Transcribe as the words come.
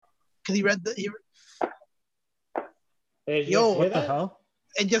because he read Hey, Yo, What the hell?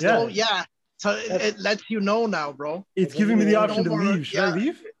 it just So it lets you know now, bro. It's giving me the option to leave. Should I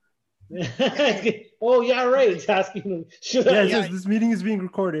leave? Oh yeah, right. It's asking. Should I? It says this meeting is being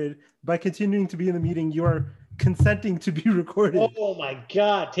recorded. By continuing to be in the meeting, you are consenting to be recorded. Oh my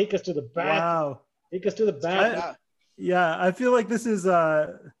God! Take us to the back. Wow. Take us to the back. I feel like this is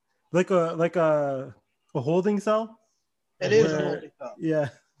like a holding cell. It is a holding cell. Yeah,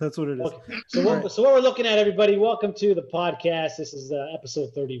 that's what it is. Okay. So what we're looking at, everybody, welcome to the podcast. This is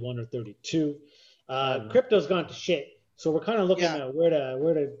episode 31 or 32. Crypto's gone to shit. So we're kind of looking at where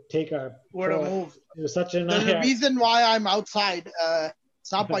to take our move. There's a reason why I'm outside.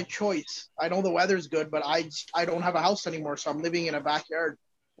 It's not by choice. I know the weather's good, but I don't have a house anymore, so I'm living in a backyard.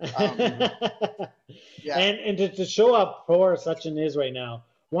 And to show up where Sachin is right now,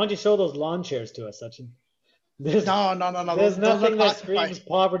 why don't you show those lawn chairs to us, Sachin? No. There's nothing that screams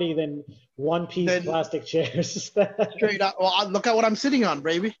poverty than one-piece plastic chairs. Straight up. Well, look at what I'm sitting on,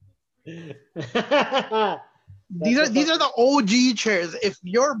 baby. These are the OG chairs. If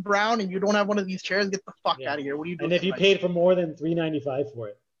you're brown and you don't have one of these chairs, get the fuck out of here. What are you doing? And if you paid for more than $3.95 for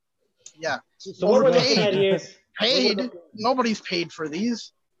it. Yeah. So what we're looking at here is paid. Nobody's paid for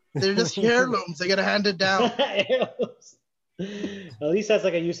these. They're just heirlooms. They get handed down. At least that's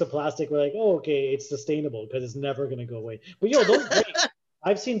like a use of plastic. We're like, oh, okay, it's sustainable because it's never gonna go away. But those break.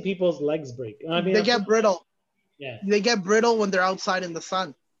 I've seen people's legs break. I mean, they get brittle. Yeah. They get brittle when they're outside in the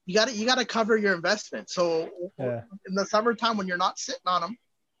sun. You gotta cover your investment. So in the summertime when you're not sitting on them,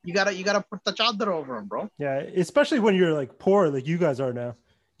 you gotta put the chadar over them, bro. Yeah, especially when you're like poor, like you guys are now.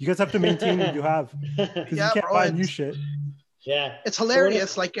 You guys have to maintain what you have because you can't buy new shit. Yeah, it's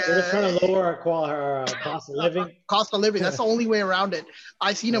hilarious. We're trying to lower our cost of living. Cost of living. That's the only way around it.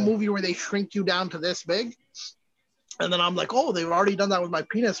 I seen a movie where they shrink you down to this big, and then I'm like, oh, they've already done that with my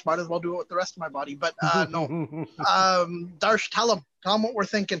penis. Might as well do it with the rest of my body. But no. Darsh, tell them what we're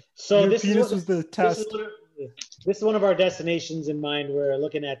thinking. So this was the test. This is one of our destinations in mind. We're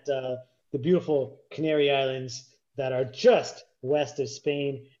looking at the beautiful Canary Islands that are just west of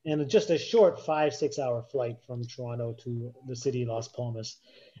Spain and just a short 5-6 hour flight from Toronto to the city Las Palmas.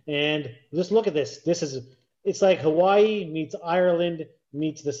 And just look at this. It's like Hawaii meets Ireland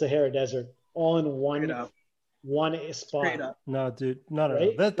meets the Sahara Desert all in one spot. No, dude. No.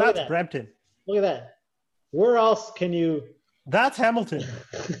 Right? That's Brampton. Look at that. Where else can you... That's Hamilton.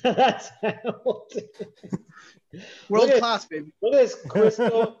 That's Hamilton. World class, baby. Look at this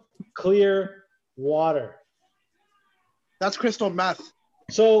crystal clear water. That's crystal meth.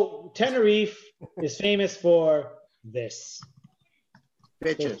 So Tenerife is famous for this.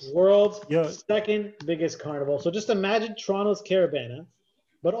 Bitches. The world's second biggest carnival. So just imagine Toronto's Caribana,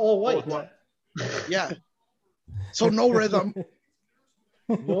 but all white. Yeah. So no rhythm.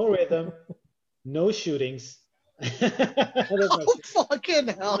 No rhythm. No shootings. Fucking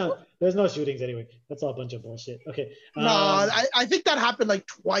hell. No, there's no shootings anyway. That's all a bunch of bullshit. Okay. No, I think that happened like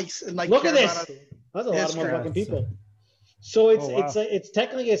twice in like. Look at this. That's a lot of motherfucking people. So it's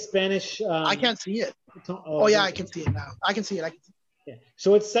technically a Spanish. I can't see it. I can see it now. I can see it. Yeah.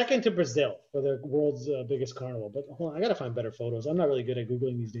 So it's second to Brazil for the world's biggest carnival. But hold on, I gotta find better photos. I'm not really good at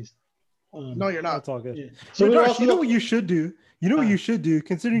Googling these days. No, you're not. That's all good. Yeah. So you know what you should do? You know what you should do,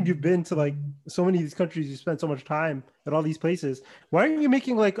 considering you've been to like so many of these countries, you spent so much time at all these places. Why aren't you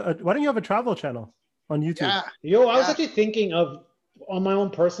making why don't you have a travel channel on YouTube? Yeah. I was actually thinking of on my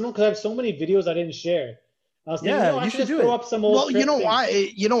own personal because I have so many videos I didn't share. I was thinking, you should do throw it. up some old. Well, you know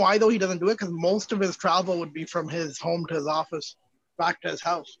why? You know why though he doesn't do it? Because most of his travel would be from his home to his office, back to his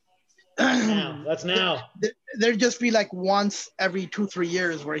house. That's now. There'd just be like once every 2-3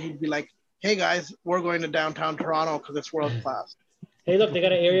 years where he'd be like, "Hey guys, we're going to downtown Toronto because it's world class." Hey, look, they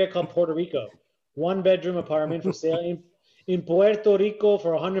got an area called Puerto Rico. 1-bedroom apartment for sale in Puerto Rico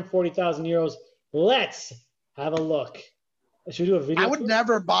for 140,000 euros. Let's have a look. Should we do a video? I would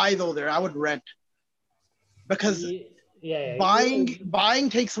never buy though there. I would rent. Because buying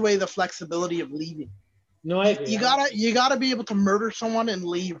takes away the flexibility of leaving. No, I agree. You gotta be able to murder someone and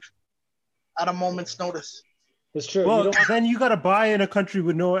leave at a moment's notice. It's true. Well, then you gotta buy in a country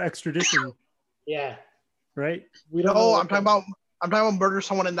with no extradition. Yeah. Right? I'm talking about murder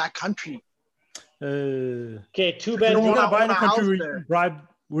someone in that country. Okay, 2-bedroom. You gotta buy in a country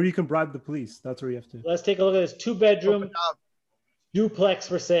where you can bribe the police. That's where you have to. Let's take a look at this 2-bedroom duplex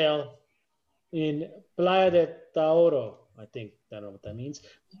for sale in Playa de Tauro. I think I don't know what that means.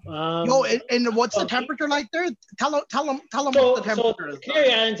 And what's the temperature like there? Tell them what the temperature is.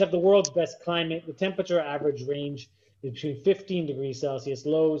 Canary Islands have the world's best climate. The temperature average range is between 15 degrees Celsius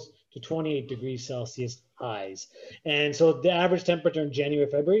lows to 28 degrees Celsius highs. And so the average temperature in January,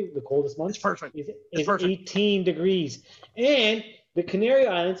 February, the coldest month, It's perfect. is 18 degrees. And the Canary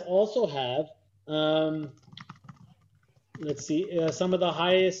Islands also have, let's see, some of the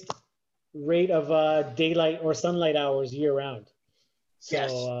highest rate of daylight or sunlight hours year round. So,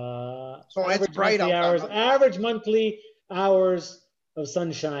 Yes. So average it's bright monthly out hours, there. average monthly hours of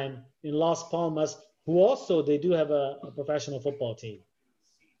sunshine in Las Palmas, who also, they do have a professional football team.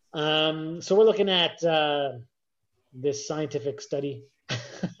 So we're looking at this scientific study. They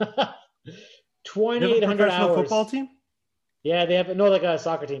have a 2,800 professional hours. football team? Yeah, they have like a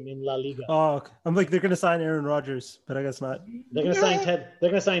soccer team in La Liga. Oh, okay. I'm like, they're gonna sign Aaron Rodgers, but I guess not. They're gonna sign Ted. They're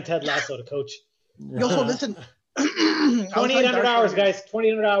gonna sign Ted Lasso to coach. Yo, so listen. 2,800 hours, guys.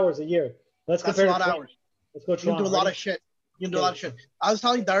 2,800 hours a year. Let's That's compare. a lot of hours. Let's go You can Toronto. do a lot Ready? of shit. You can do a lot of shit. I was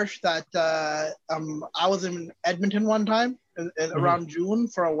telling Darsh that I was in Edmonton one time around June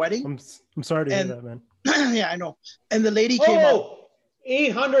for a wedding. I'm sorry to hear And- that, man. Yeah, I know. And the lady came out. Oh,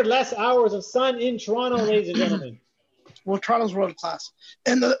 800 less hours of sun in Toronto, ladies and gentlemen. Well, Toronto's world class.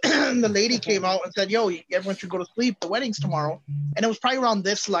 And the and the lady came out and said, "Yo, everyone should go to sleep. The wedding's tomorrow." And it was probably around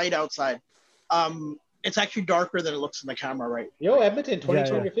this light outside. It's actually darker than it looks in the camera, right? Yo, Edmonton,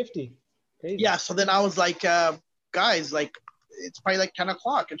 2,250. Crazy. Yeah. So then I was like, guys, like it's probably like 10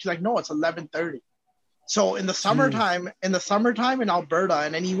 o'clock, and she's like, "No, it's 11:30." So in the summertime, in Alberta,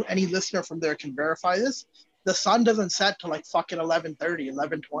 and any listener from there can verify this, the sun doesn't set till like fucking 11:30,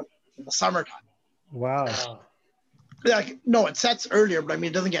 11:20 in the summertime. Wow. Like, no, it sets earlier, but I mean,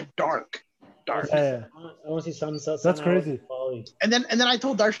 it doesn't get dark. Yeah. I want to see sunset. That's crazy. And then I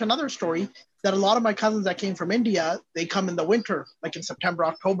told Darsh another story that a lot of my cousins that came from India, they come in the winter, like in September,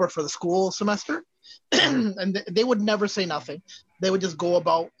 October for the school semester, and they would never say nothing. They would just go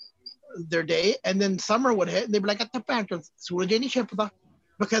about their day, and then summer would hit, and they'd be like,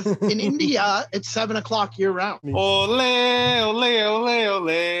 because in India it's 7 o'clock year round. Ole, ole, ole,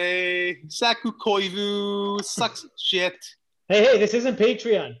 ole. Saku Koivu sucks shit. Hey, this isn't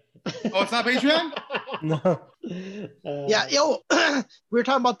Patreon. Oh, it's not Patreon? No. Yeah, yo, we were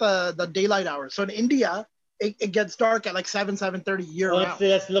talking about the daylight hours. So in India, it gets dark at like 7:30 year round.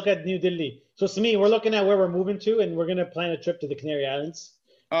 Let's look at New Delhi. So, Sami, we're looking at where we're moving to, and we're going to plan a trip to the Canary Islands.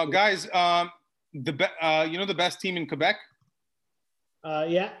 Guys, you know the best team in Quebec?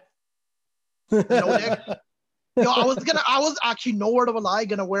 Yeah. No, Nick. Yo, I was actually nowhere to lie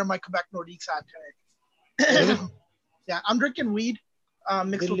gonna wear my Quebec Nordiques hat today. Yeah, I'm drinking weed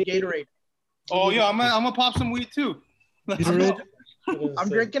mixed with Gatorade. Oh yeah, I'm gonna pop some weed too. I'm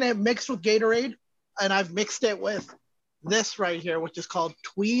drinking it mixed with Gatorade, and I've mixed it with this right here, which is called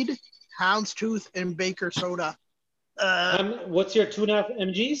Tweed, Houndstooth, and Baker Soda. What's your 2.5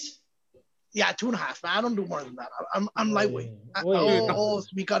 mgs? Yeah, 2.5. Man, I don't do more than that. I'm lightweight. Wait.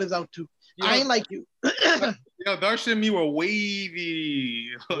 Speakout is out too. Yeah. I ain't like you. Yo, Darsh and me were wavy.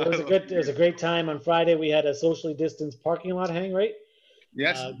 It was a great time. On Friday, we had a socially distanced parking lot hang, right?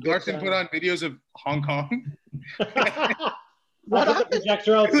 Yes, good Darsh time. put on videos of Hong Kong. What The happened?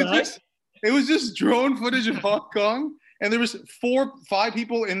 projector outside. It was just drone footage of Hong Kong, and there was 4-5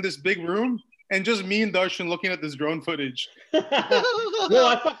 people in this big room, and just me and Darshan looking at this drone footage. No,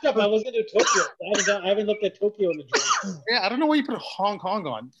 I fucked up. I was going to Tokyo. I haven't looked at Tokyo in the drone. Yeah, I don't know why you put Hong Kong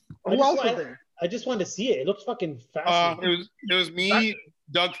on. Who else was there? I just wanted to see it. It looks fucking fascinating. It was me,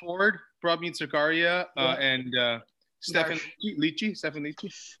 Doug Ford, Prabmeet Sarkaria, and Stefan Lichi.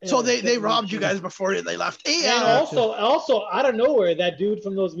 So they robbed you guys before they left. Hey, And also out of nowhere, that dude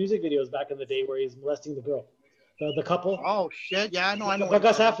from those music videos back in the day where he's molesting the girl, the couple. oh shit! Yeah, I know.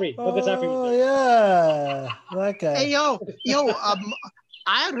 Bagas Afri. Oh, yeah. That guy. Hey, yo,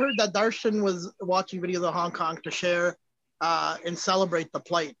 I had heard that Darshan was watching videos of Hong Kong to share and celebrate the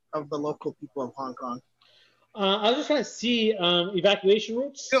plight of the local people of Hong Kong. I was just trying to see evacuation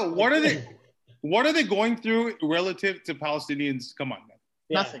routes. Still, what are they going through relative to Palestinians? Come on, man.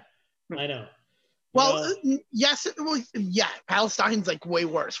 Yeah, Nothing. I know. Well, yes, yeah, Palestine's like way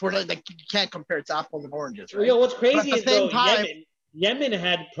worse. We're like you can't compare it to apples and oranges, right? You know what's But at crazy the is same though, time- Yemen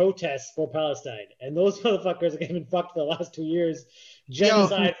had protests for Palestine, and those motherfuckers have been fucked for the last 2 years.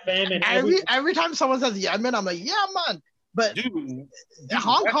 Genocide, famine. Every time someone says Yemen, I'm like, yeah, man. But Dude,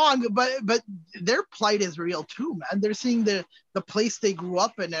 Hong Kong, but their plight is real too, man. They're seeing the place they grew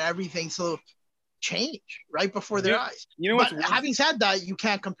up in and everything, so change right before their eyes. You know But what's having said that, you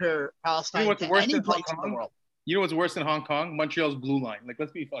can't compare Palestine what's to worse any than place Hong in the Kong? world. You know what's worse than Hong Kong? Montreal's blue line. Like,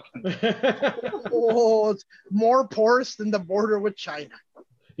 let's be fucking. Oh, it's more porous than the border with China.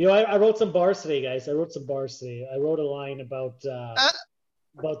 You know, I wrote some bars today, guys. I wrote a line about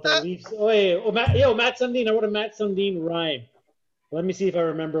about the Leafs. Oh, wait, Matt Sundin. I wrote a Matt Sundin rhyme. Let me see if I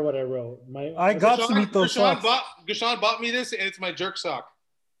remember what I wrote. I got to meet those socks. Gashawn bought me this, and it's my jerk sock.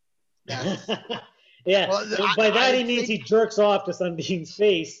 Yeah. Well, by that he means he jerks off to Sundin's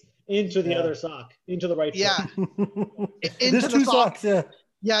face into the other sock, into the right Yeah. foot. There's two socks. Yeah.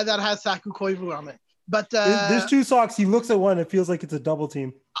 Yeah, that has Saku Koivu on it. But There's two socks. He looks at one. It feels like it's a double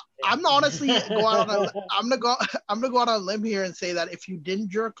team. I'm honestly I'm gonna go out on a limb here and say that if you didn't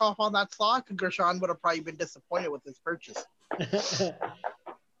jerk off on that sock, Gershon would have probably been disappointed with his purchase.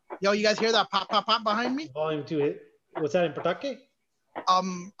 Yo, you guys hear that pop pop pop behind me? Volume 2. What's that in Patake?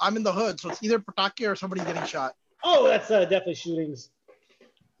 I'm in the hood, so it's either Patake or somebody getting shot. Oh, that's definitely shootings.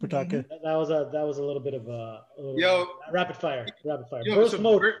 Patake. That was a little bit of rapid fire. Yo, Burst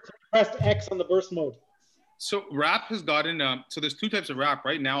mode. Pressed X on the burst mode. So rap has gotten so there's two types of rap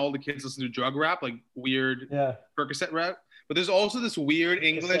right now. All the kids listen to drug rap, like weird Percocet rap. But there's also this weird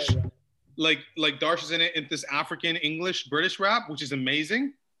English, like Darsh is in it, this African English British rap, which is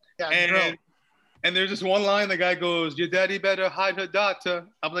amazing. Yeah, and there's this one line the guy goes, "Your daddy better hide her daughter."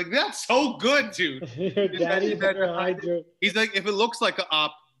 I'm like, that's so good, dude. Your daddy better hide your. He's like, if it looks like a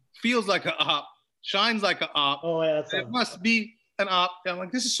op, feels like a op, shines like a op, it must be an op. I'm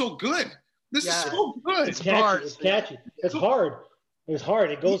like, this is so good. This is so good. It's catchy. It's catchy. It's hard. It's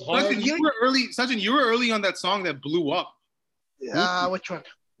hard. It goes hard. Sachin, you were early on that song that blew up. Which one?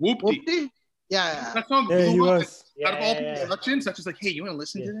 Whoopty. Yeah. That song blew up. Out of all production, such as like, hey, you want to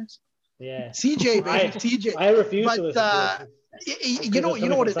listen to this? Yeah. CJ, baby. CJ. I refuse to listen to it. You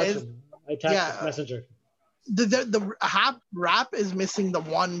know what it is? I tapped Messenger. The rap is missing the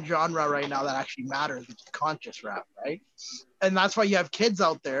one genre right now that actually matters, which is conscious rap, right? And that's why you have kids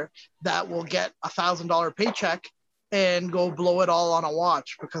out there that will get $1,000 paycheck and go blow it all on a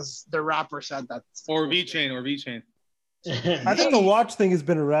watch because their rapper said that. Or VeChain. I think the watch thing has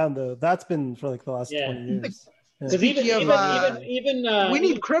been around though. That's been for like the last 20 years. Because even we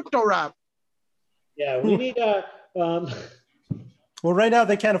need crypto rap. Yeah, we need Well, right now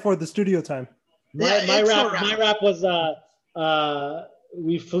they can't afford the studio time. My rap was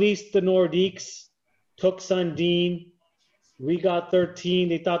we fleeced the Nordiques, took Sundin, we got 13.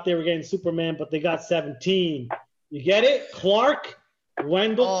 They thought they were getting Superman, but they got 17. You get it? Clark,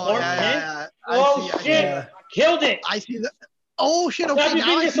 Wendell, Clark Kent. Shit. Killed it. I see that. Oh shit! Okay, snap your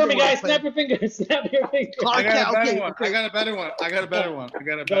fingers for me, guys. Snap your fingers. Snap your fingers. I got a better one.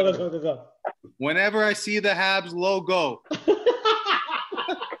 Go. Whenever I see the Habs logo,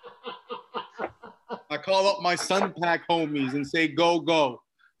 I call up my Sun Pack homies and say, "Go."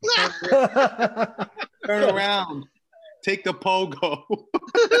 Turn around. Take the pogo.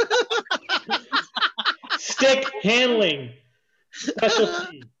 Stick handling.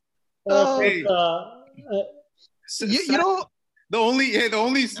 Specialty. You know. The only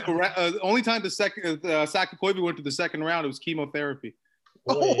time the Saku Koivu went to the second round, it was chemotherapy.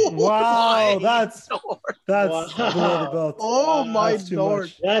 Wow, that's below the belt. Oh my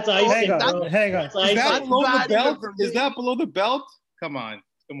Lord, that's icing. Hang on. Is that below the belt? Is that below the belt? Come on.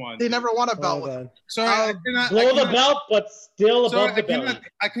 They never won a belt with him. Sorry, below the belt, but still above the belt.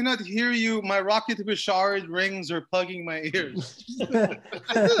 I cannot hear you. My Rocket Bouchard rings are plugging my ears.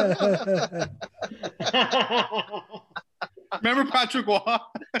 Remember Patrick Roy?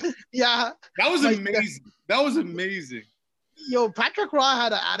 Yeah. That was amazing. Yo, Patrick Roy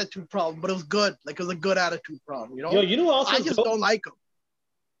had an attitude problem, but it was good. Like, it was a good attitude problem, you know? Also I just don't like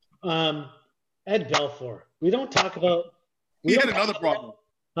him. Ed Belfour. We don't talk about... He had another problem.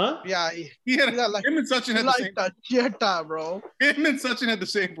 Huh? Yeah. Him and Sachin had the same problem. Chita, bro. Him and Sachin had the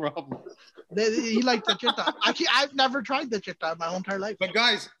same problem. He liked the chita. Actually, I've never tried the chita in my whole entire life. But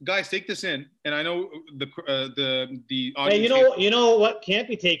guys, take this in, and I know the audience. Hey, you know what can't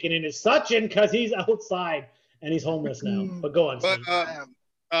be taken in is Sachin because he's outside and he's homeless now. But go on.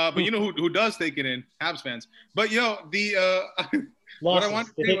 But you know who does take it in? Habs fans. But what I want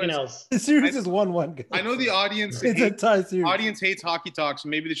to do is, the series is 1-1. I know the audience. It's a tie series. Audience hates hockey talk, so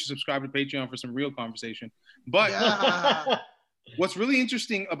maybe they should subscribe to Patreon for some real conversation. But what's really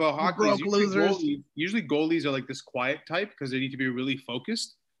interesting about hockey is usually goalies are like this quiet type because they need to be really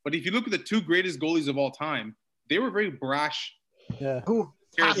focused. But if you look at the two greatest goalies of all time, they were very brash. Yeah. Who?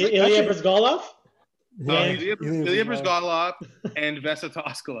 Ilya Bryzgalov? Ilya Bryzgalov and Vesa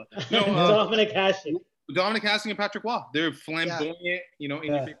Toskala. No, Dominic Hasek. Dominic Hasek and Patrick Waugh. They're flamboyant, in your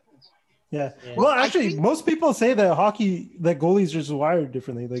face. Yeah. Well, actually, most people say that goalies are just wired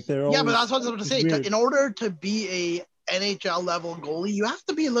differently. Like they're always, but that's what I was going to say. Weird. In order to be a NHL level goalie, you have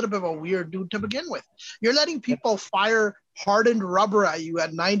to be a little bit of a weird dude to begin with. You're letting people fire hardened rubber at you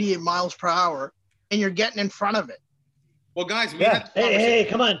at 98 miles per hour, and you're getting in front of it. Well, guys, Hey,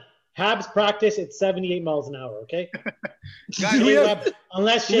 come on. Habs practice at 78 miles an hour, okay? Guys,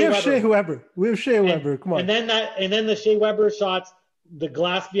 unless Shea Weber. We have Shea Weber. Come on. And then the Shea Weber shots, the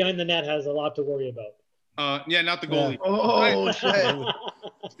glass behind the net has a lot to worry about. Not the goalie. Yeah. Oh, shit.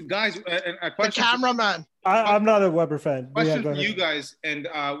 Guys, a question. The cameraman. I'm not a Weber fan. Question for you guys, and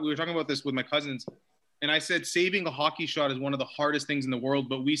we were talking about this with my cousins, and I said saving a hockey shot is one of the hardest things in the world,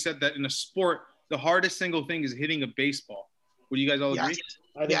 but we said that in a sport, the hardest single thing is hitting a baseball. Would you guys all agree?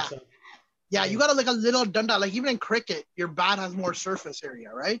 I think so. Yeah, you got like a little dunda. Like even in cricket, your bat has more surface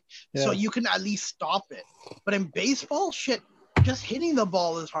area, right? Yeah. So you can at least stop it. But in baseball, shit, just hitting the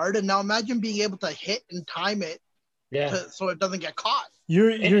ball is hard. And now imagine being able to hit and time it, so it doesn't get caught.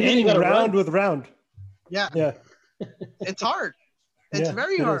 You're hitting round with round. Yeah. Yeah. It's hard. It's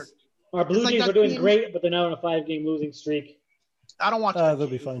very hard. Our Blue Jays are doing great, but they're now on a 5-game losing streak. I don't watch. They'll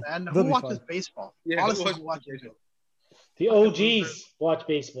be fine. And who watches baseball? Yeah, honestly, who watches baseball? The OGs watch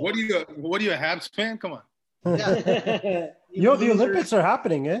baseball. What are you, a Habs fan? Come on. Yeah. The Olympics are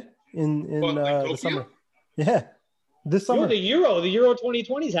happening, in the summer. Yeah. This summer. The Euro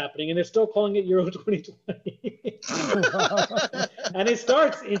 2020 is happening, and they're still calling it Euro 2020. And it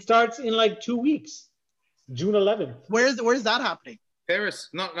starts in like 2 weeks, June 11th. Where's that happening? Paris,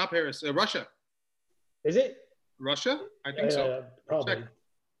 not Paris, Russia. Is it? Russia? I think so. Probably. Check.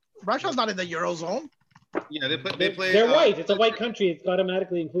 Russia's not in the Eurozone. Yeah, they play. They're white. It's a white country. It's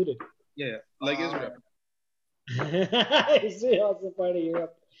automatically included. Yeah, like Israel. Israel also part of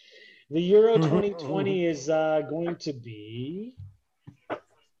Europe. The Euro 2020 is going to be.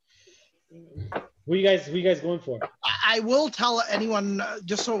 Who you guys going for? I will tell anyone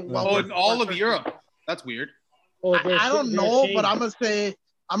just so. In all of Europe. That's weird. I don't know, but I'm gonna say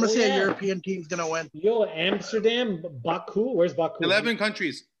a European team's gonna win. Yo, Amsterdam, Baku. Where's Baku? 11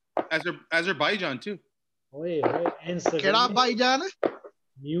 countries. Azerbaijan too. Wait. Azerbaijan.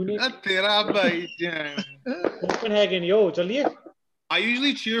 Munich. Azerbaijan. Copenhagen. Yo, chaliye. I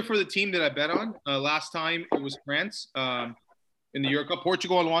usually cheer for the team that I bet on. Last time it was France in the Euro Cup.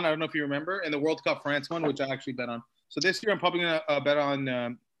 Portugal won. I don't know if you remember. And the World Cup, France won, which I actually bet on. So this year I'm probably gonna bet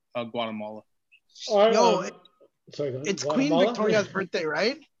on Guatemala. Sorry, it's Guatemala? Queen Victoria's birthday,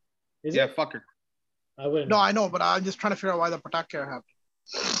 right? Fuck her. I wouldn't. No, I know, but I'm just trying to figure out why the Pataki are happening.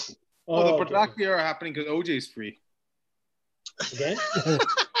 The Pataki are happening because OJ's free. Again?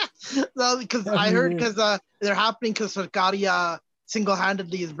 No, because I heard they're happening because Sarkaria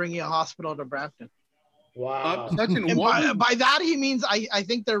single-handedly is bringing a hospital to Brampton. Wow. By that he means I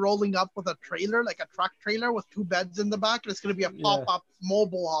think they're rolling up with a trailer, like a truck trailer with 2 beds in the back, and it's going to be a pop-up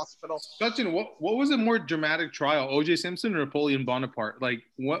mobile hospital. Sachin, what was a more dramatic trial, O.J. Simpson or Napoleon Bonaparte? Like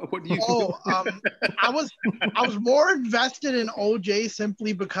what do you? I was more invested in O.J.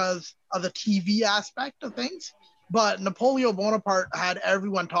 simply because of the TV aspect of things, but Napoleon Bonaparte had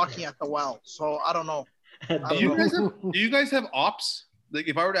everyone talking at the well, so I don't know. Do you guys have ops? Like,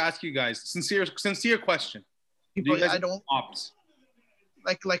 if I were to ask you guys, sincere question, people, do you guys I don't ops.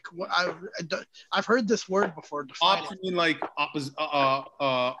 Like I've heard this word before. Ops mean like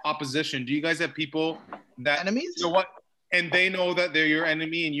opposition. Do you guys have people that enemies? You know what? And they know that they're your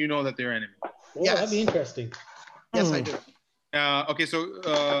enemy, and you know that they're enemy. Oh, yes. That'd be interesting. Yes, I do. Okay, so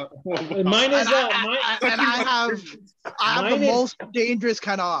mine is I have the most dangerous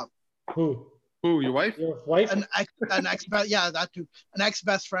kind of op. Who, your wife? Your wife? An ex, that too. An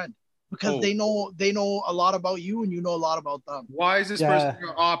ex-best friend. Because they know a lot about you and you know a lot about them. Why is this person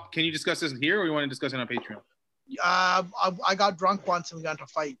your op? Can you discuss this here or you want to discuss it on Patreon? I got drunk once and we got into a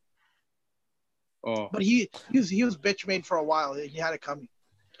fight. Oh. But he was bitch made for a while. He had it coming.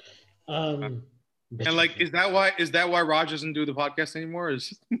 And like, is that why Raj doesn't do the podcast anymore?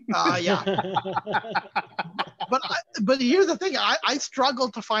 Yeah. But here's the thing. I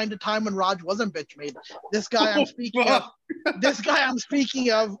struggled to find a time when Raj wasn't bitch made. This guy I'm speaking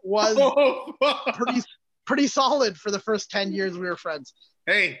of was pretty solid for the first 10 years we were friends.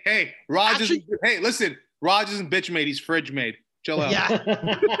 Hey, Raj listen, Raj isn't bitch made, he's fridge made. Chill out.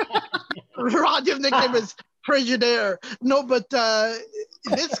 Yeah. Raj's nickname is Frigidaire. No, but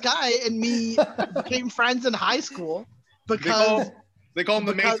this guy and me became friends in high school because they call him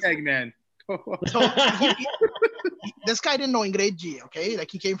the Maytag man. So this guy didn't know Ingreji, okay? Like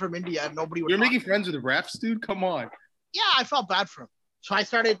he came from India and nobody would. You're making friends with the refs, dude? Come on. Yeah, I felt bad for him. So I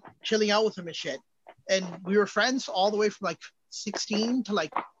started chilling out with him and shit. And we were friends all the way from like 16 to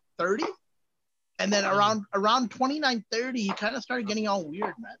like 30. And then around 29, 30, he kind of started getting all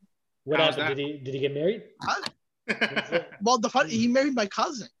weird, man. What happened? Did he get married? Well, he married my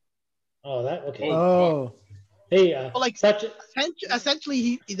cousin. Oh, that okay. Oh. Hey,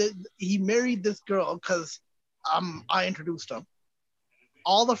 essentially, he married this girl because I introduced him.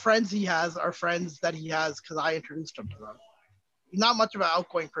 All the friends he has are friends that he has because I introduced him to them. He's not much of an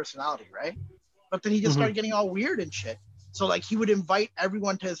outgoing personality, right? But then he just started getting all weird and shit. So like he would invite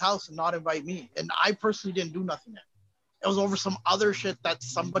everyone to his house and not invite me. And I personally didn't do nothing then. It was over some other shit that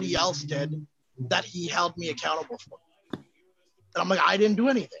somebody else did that he held me accountable for. And I'm like, I didn't do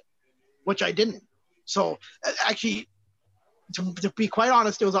anything, which I didn't. So actually, to be quite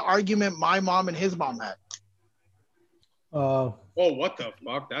honest, it was an argument my mom and his mom had. Oh, what the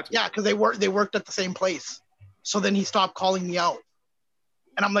fuck? Yeah, because they worked at the same place. So then he stopped calling me out.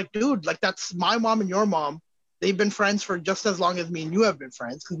 And I'm like, dude, like that's my mom and your mom. They've been friends for just as long as me and you have been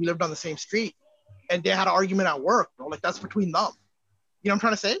friends because we lived on the same street. And they had an argument at work, bro. Like that's between them. You know what I'm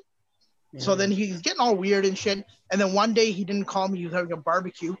trying to say? Yeah. So then he's getting all weird and shit. And then one day he didn't call me. He was having a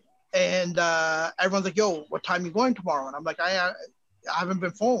barbecue. And everyone's like, yo, what time are you going tomorrow? And I'm like, I haven't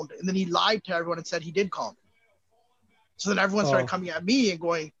been phoned. And then he lied to everyone and said he did call me. So then everyone started coming at me and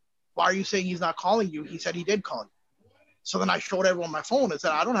going, why are you saying he's not calling you? He said he did call you. So then I showed everyone my phone and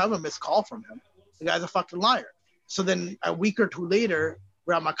said, I don't have a missed call from him. The guy's a fucking liar. So then a week or two later,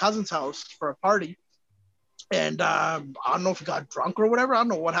 we're at my cousin's house for a party. And I don't know if he got drunk or whatever. I don't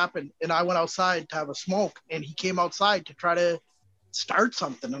know what happened. And I went outside to have a smoke. And he came outside to try to start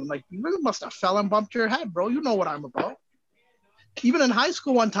something. And I'm like, you really must have fell and bumped your head, bro. You know what I'm about. Even in high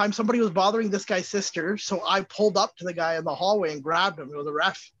school one time, somebody was bothering this guy's sister. So I pulled up to the guy in the hallway and grabbed him. It was a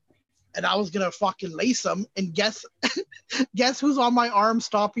ref. And I was going to fucking lace him. And guess who's on my arm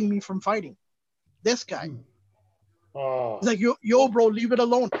stopping me from fighting? This guy. Oh. He's like, yo, bro, leave it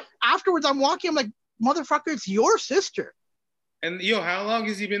alone. Afterwards, I'm walking. I'm like, motherfucker, it's your sister. And yo, how long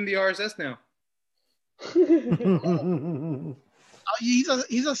has he been the RSS now?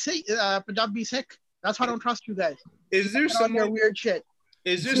 He's a Sikh, Punjabi Sikh. That's why I don't trust you guys. Is there some your weird shit?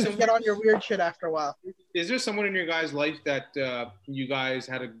 Is there some get on your weird shit after a while? Is there someone in your guys' life that you guys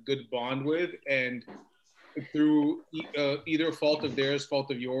had a good bond with, and through either a fault of theirs, fault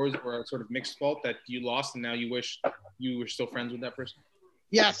of yours, or a sort of mixed fault that you lost, and now you wish you were still friends with that person?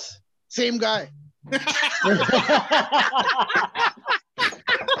 Yes, same guy. Yo,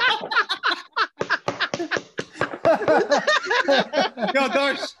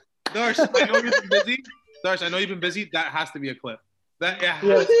 Darsh, I know you've been busy. Darsh, I know you've been busy. That has to be a clip. But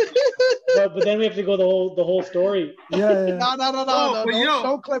then we have to go the whole story. Yeah. No.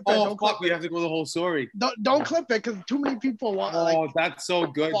 Don't clip it. Oh, fuck, we have to go the whole story. Don't clip it because too many people want. Oh, that's so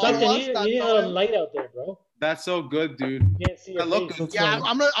good. You need a light out there, bro. That's so good, dude. You can't see your face. Yeah,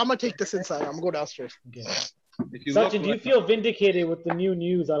 I'm gonna take this inside. I'm gonna go downstairs. Okay. Sachin, do you feel vindicated with the new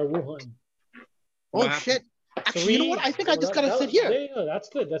news out of Wuhan? Oh shit! Actually, you know what? I think I just gotta sit here. There you go. That's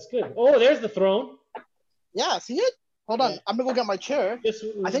good. Oh, there's the throne. Yeah, see it? Hold on. I'm gonna go get my chair.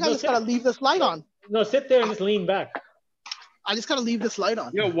 I think I just gotta leave this light on. No, sit there and just lean back. I just gotta leave this light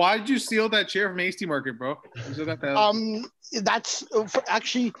on. Yo, why did you steal that chair from Hasty Market, bro? That's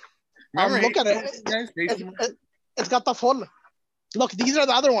actually. Look at it. It's got the full. Look, these are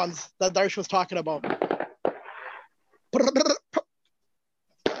the other ones that Darsh was talking about.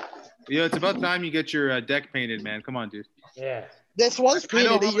 Yeah, it's about time you get your deck painted, man. Come on, dude. Yeah. This was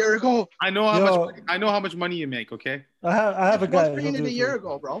painted a year ago. I know how much money you make. Okay. I have a guy. This was painted a year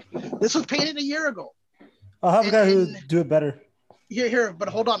ago, bro. This was painted a year ago. I'll have a guy who do it better. Here, but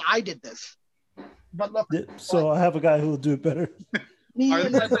hold on. I did this. But look. So I have a guy who will do it better.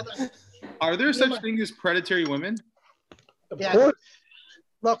 Are there such things as predatory women? Yeah.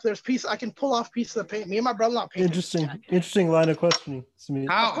 Look, there's piece. I can pull off pieces of paint. Me and my brother not painting. Interesting line of questioning.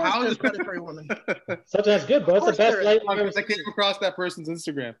 How is predatory women? So that's good, bro. It's the best light I've ever seen. I came across that person's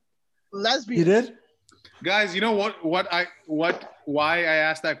Instagram. Lesbian. You did? Guys, you know why I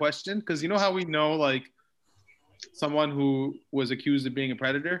asked that question? Because you know how we know like someone who was accused of being a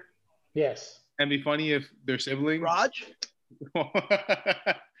predator? Yes. And be funny if they're siblings. Raj?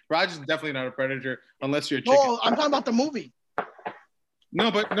 Raj is definitely not a predator unless you're a chicken. No, I'm talking about the movie. No.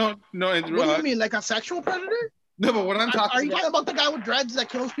 What do you mean, like a sexual predator? No, but what I'm talking. Are you talking about the guy with dreads that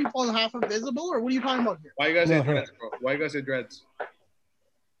kills people and half invisible, or what are you talking about here? Why you guys say dreads, bro? Why you guys say dreads?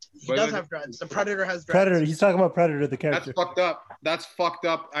 He does have dreads. The predator has dreads. Predator. He's talking about Predator, the character. That's fucked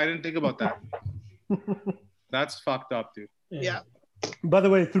up. I didn't think about that. That's fucked up, dude. Yeah. By the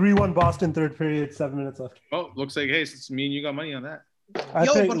way, 3-1 Boston, third period, 7 minutes left. Oh, looks like hey, since me and you got money on that. But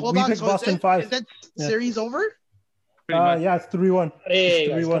hold on. So Boston 5. Is that series over? Yeah, it's 3-1. Hey,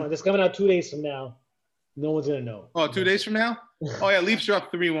 guys, come on. This is coming out 2 days from now. No one's gonna know. Oh, 2 days from now? Oh yeah, Leafs are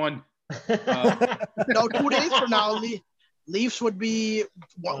up 3-1. No, 2 days from now. Leafs would be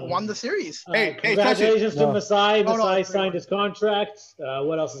won the series. Congratulations to Masai. Masai signed his contract.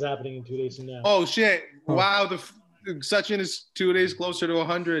 What else is happening in 2 days from now? Oh shit! Wow, Sachin is 2 days closer to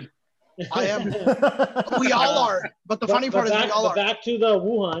 100. I am. We all are. But the funny part is we all are. Back to the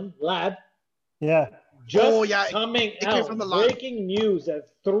Wuhan lab. Yeah. Coming out. Breaking news that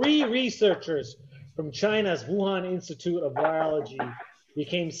 3 researchers from China's Wuhan Institute of Virology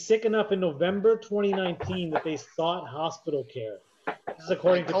became sick enough in November 2019 that they sought hospital care. This is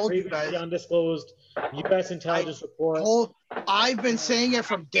according to previously undisclosed U.S. intelligence reports. I've been saying it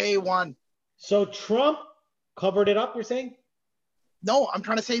from day one. So Trump covered it up, you're saying? No, I'm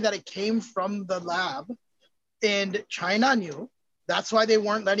trying to say that it came from the lab and China knew. That's why they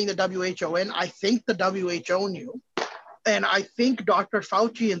weren't letting the WHO in. I think the WHO knew. And I think Dr.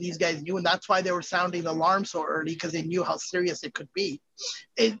 Fauci and these guys knew, and that's why they were sounding the alarm so early, because they knew how serious it could be.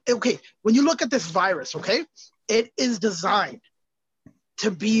 Okay, when you look at this virus, okay, it is designed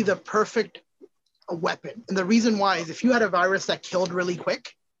to be the perfect weapon. And the reason why is if you had a virus that killed really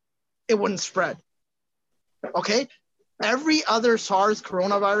quick, it wouldn't spread. Okay? Every other SARS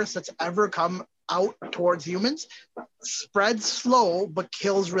coronavirus that's ever come out towards humans spreads slow but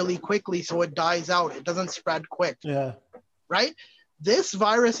kills really quickly, so it dies out. It doesn't spread quick. Yeah. Right? This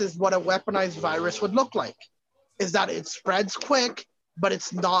virus is what a weaponized virus would look like, is that it spreads quick, but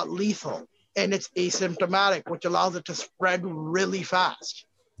it's not lethal. And it's asymptomatic, which allows it to spread really fast.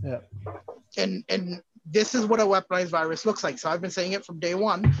 Yeah. And this is what a weaponized virus looks like. So I've been saying it from day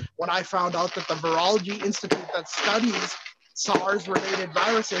one when I found out that the Virology Institute that studies SARS-related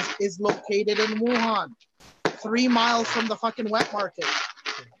viruses is located in Wuhan, 3 miles from the fucking wet market.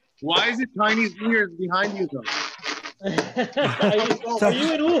 Why is it Chinese New Year's behind you, though? Are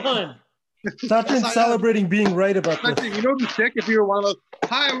you in Wuhan? Sachin's celebrating being right about this. You know what'd be sick if you were one of those,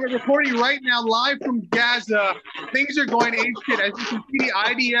 hi, we're reporting right now live from Gaza. Things are going apeshit. As you can see, the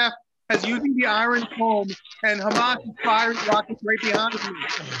IDF is using the Iron Dome, and Hamas is firing rockets right behind me.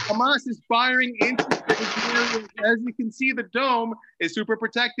 Hamas is firing into the as you can see, the dome is super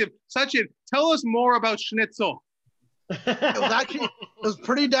protective. Sachin, tell us more about Schnitzel. It was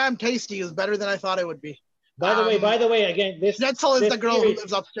pretty damn tasty. It was better than I thought it would be. By the way, again, Schnitzel is the girl who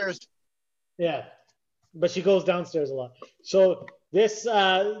lives upstairs. Yeah, but she goes downstairs a lot. So this,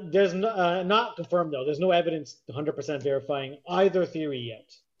 there's not confirmed though. There's no evidence 100% verifying either theory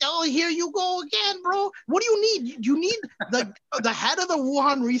yet. Oh, here you go again, bro. What do you need? You need the head of the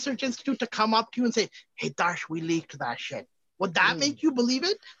Wuhan Research Institute to come up to you and say, hey, Darsh, we leaked that shit. Would that make you believe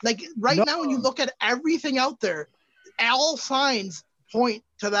it? Like now when you look at everything out there, all signs point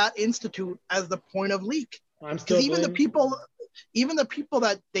to that institute as the point of leak. Because even the people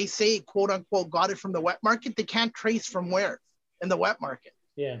that they say, quote unquote, got it from the wet market, they can't trace from where in the wet market.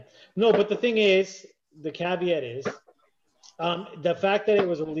 Yeah. No, but the thing is, the caveat is, the fact that it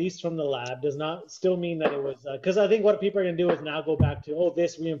was released from the lab does not still mean that it was, because I think what people are going to do is now go back to,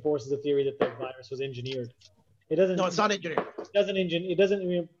 this reinforces the theory that the virus was engineered. It doesn't. No, it's not engineered. It doesn't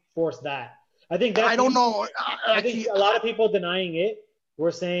reinforce that. I think that. I don't know. I think a lot of people denying it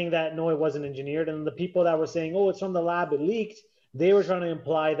were saying that no, it wasn't engineered, and the people that were saying, it's from the lab, it leaked, they were trying to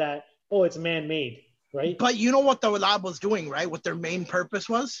imply that, it's man-made. Right. But you know what the lab was doing, right? What their main purpose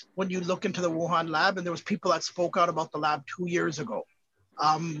was when you look into the Wuhan lab, and there was people that spoke out about the lab 2 years ago.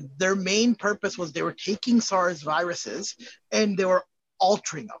 Their main purpose was they were taking SARS viruses and they were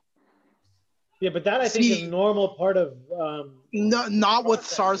altering them. Yeah, but that I think is a normal part of. No, not with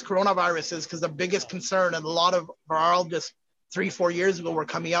SARS coronaviruses, because the biggest concern, and a lot of virologists 3-4 years ago were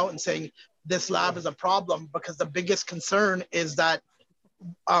coming out and saying this lab is a problem, because the biggest concern is that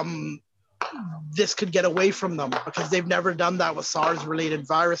this could get away from them, because they've never done that with SARS-related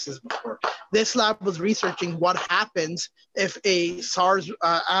viruses before. This lab was researching what happens if a SARS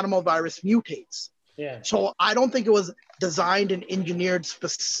animal virus mutates. Yeah. So I don't think it was designed and engineered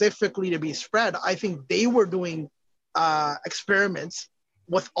specifically to be spread. I think they were doing experiments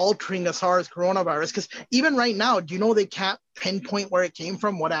with altering a SARS coronavirus, because even right now, do you know they can't pinpoint where it came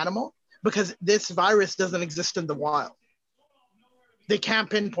from, what animal? Because this virus doesn't exist in the wild. They can't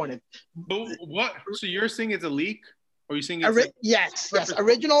pinpoint it. But what? So you're saying it's a leak, or you saying it's yes.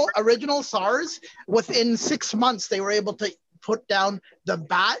 Original SARS. Within 6 months, they were able to put down the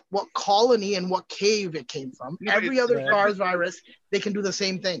bat, what colony and what cave it came from. Every other SARS virus, they can do the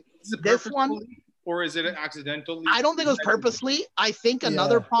same thing. This one, or is it accidentally? I don't think it was purposely. I think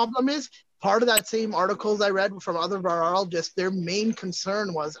another problem is part of that same articles I read from other virologists, their main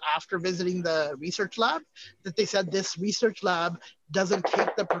concern was after visiting the research lab, that they said this research lab doesn't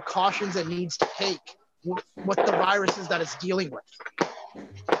take the precautions it needs to take with the viruses that it's dealing with.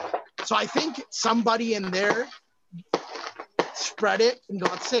 So I think somebody in there spread it and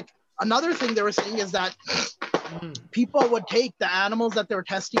got sick. Another thing they were saying is that people would take the animals that they were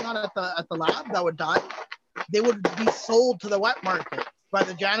testing on at the lab that would die. They would be sold to the wet market by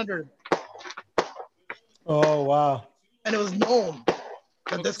the janitor. Oh wow! And it was known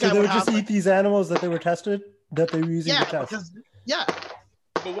that this guy so they would just eat these animals that they were tested, that they were using to test.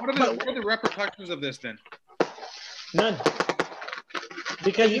 But what are the repercussions of this then? None.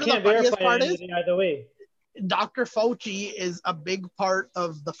 Because you can't verify anything either way. Dr. Fauci is a big part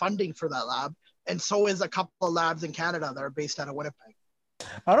of the funding for that lab, and so is a couple of labs in Canada that are based out of Winnipeg.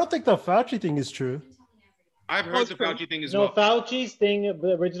 I don't think the Fauci thing is true. I've heard the Fauci thing as well. No, Fauci's thing,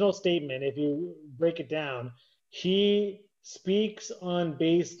 the original statement, if you break it down, he speaks on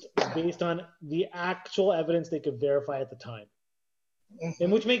based on the actual evidence they could verify at the time.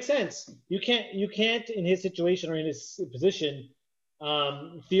 And which makes sense. You can't in his situation or in his position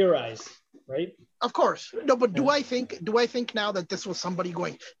theorize, right? Of course. No, but do I think now that this was somebody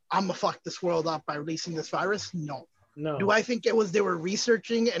going, I'm gonna fuck this world up by releasing this virus? No. Do I think it was they were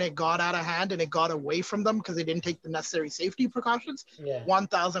researching and it got out of hand and it got away from them because they didn't take the necessary safety precautions? Yeah.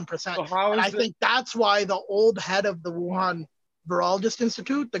 1000%. So I think that's why the old head of the Wuhan Virologist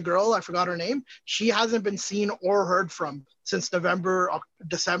Institute, the girl, I forgot her name, she hasn't been seen or heard from since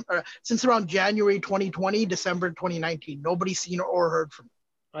since around January 2020, December 2019. Nobody's seen or heard from her.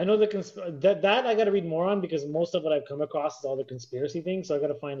 I know that I got to read more on because most of what I've come across is all the conspiracy things. So I got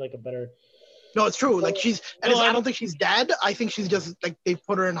to find like a better. No, it's true. Like I don't think she's dead. I think she's just like they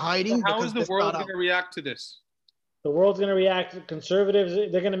put her in hiding. How is the world going to react to this? The world's going to react. Conservatives,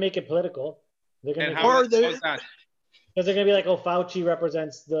 they're going to make it political. They're going to that? Because they're going to be like, oh, Fauci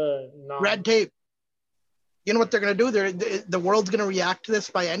represents the red tape. You know what they're going to do? The world's going to react to this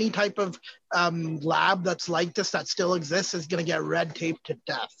by any type of lab that's like this that still exists is going to get red taped to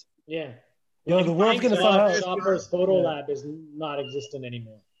death. Yeah. Yo, the world's going to somehow. Doppler's photo lab is not existent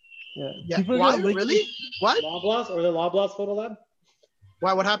anymore. Yeah. Why? Really? What? Loblaws or the Loblaws photo lab?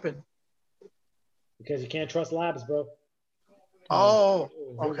 Why? What happened? Because you can't trust labs, bro. Oh,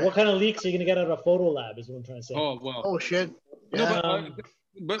 okay. What kind of leaks are you going to get out of a photo lab is what I'm trying to say. Oh, well. Oh, shit. Yeah. No,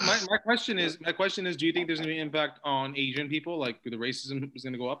 but my question is, do you think there's going to be an impact on Asian people? Like the racism is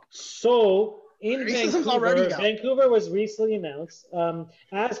going to go up? So in Vancouver was recently announced,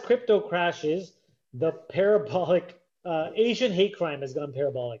 as crypto crashes, the parabolic Asian hate crime has gone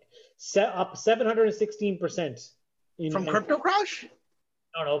parabolic, up 716%. From crypto crash?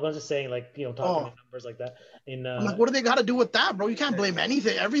 I don't know, but I'm just saying, like, you know, talking in numbers like that. I'm like, what do they got to do with that, bro? You can't blame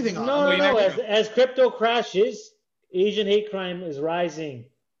everything on them. No. As crypto crashes, Asian hate crime is rising.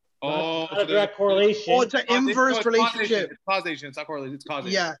 Not a direct correlation. Oh, it's an inverse relationship. It's causation. It's not correlation. It's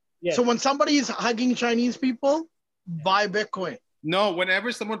causation. Yeah. So when somebody's hugging Chinese people, buy Bitcoin. No,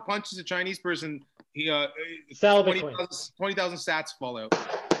 whenever someone punches a Chinese person, sell 20,000 sats fall out.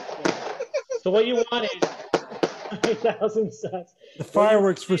 So what you want is 20,000 sats. The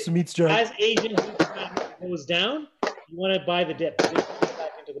fireworks for Samit's joke. As Asian hate crime goes down, you want to buy the dip back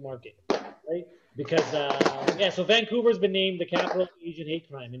into the market, right? Because so Vancouver's been named the capital of Asian hate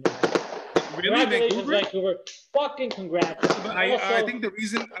crime. Really, Vancouver? Fucking congrats. I think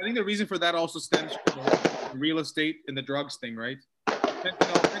the reason for that also stems from the real estate and the drugs thing, right?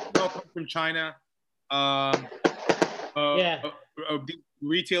 Fentanyl comes from China.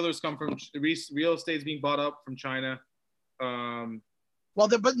 Retailers come from real estate's being bought up from China.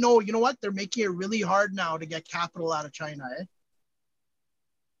 But no, you know what? They're making it really hard now to get capital out of China, eh?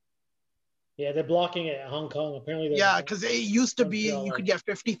 Yeah, they're blocking it at Hong Kong. Apparently, because it used to be you could get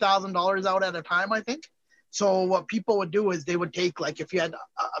 $50,000 out at a time, I think. So what people would do is they would take, like, if you had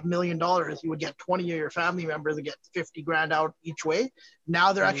 $1 million, you would get 20 of your family members and get 50 grand out each way.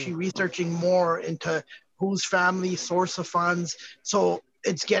 Now they're actually researching more into whose family, source of funds. So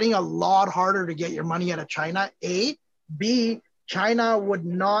it's getting a lot harder to get your money out of China. A, B, China would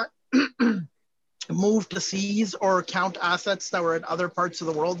not move to seize or count assets that were in other parts of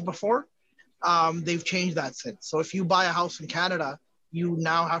the world before. They've changed that since. So if you buy a house in Canada, you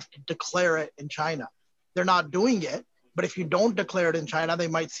now have to declare it in China. They're not doing it, but if you don't declare it in China, they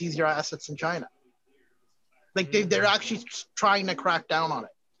might seize your assets in China. Like they're actually trying to crack down on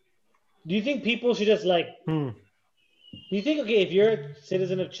it. Do you think people should just do you think, okay, if you're a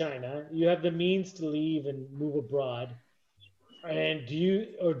citizen of China, you have the means to leave and move abroad, and do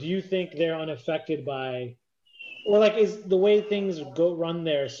you think they're unaffected by, or like is the way things run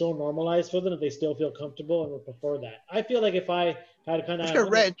there so normalized for them that they still feel comfortable and would prefer that? I feel like if I had kind of out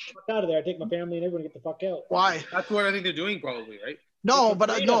of there, I take my family and everyone get the fuck out. Why? That's what I think they're doing, probably, right? No, but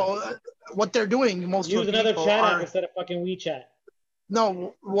what they're doing, use another chat app instead of fucking WeChat.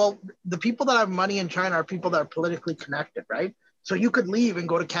 No, well, the people that have money in China are people that are politically connected, right? So you could leave and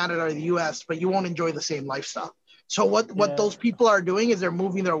go to Canada or the US, but you won't enjoy the same lifestyle. So what those people are doing is they're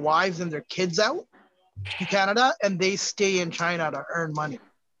moving their wives and their kids out to Canada, and they stay in China to earn money.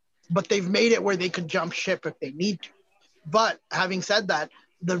 But they've made it where they could jump ship if they need to. But having said that,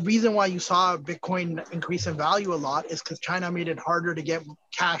 the reason why you saw Bitcoin increase in value a lot is because China made it harder to get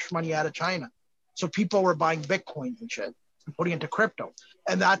cash money out of China. So people were buying Bitcoins and shit and putting into crypto.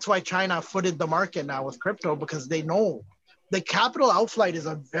 And that's why China footed the market now with crypto, because they know the capital outflight is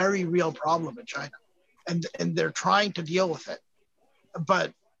a very real problem in China. And they're trying to deal with it.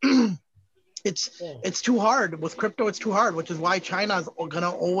 But it's too hard. With crypto, it's too hard, which is why China is going to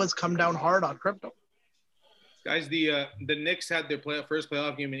always come down hard on crypto. Guys, the Knicks had their first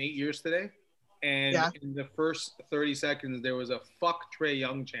playoff game in 8 years today. And in the first 30 seconds, there was a "fuck Trae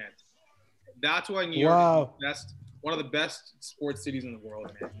Young" chant. That's why New York is one of the best sports cities in the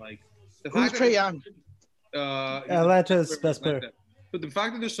world, man. Like, who's Trae Young? Atlanta's best player. But the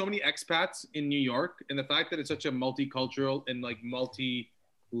fact that there's so many expats in New York, and the fact that it's such a multicultural and like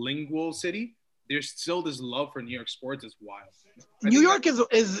multilingual city, there's still this love for New York sports is wild. New York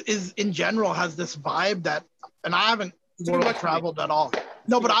is in general has this vibe that, and I haven't world traveled at all.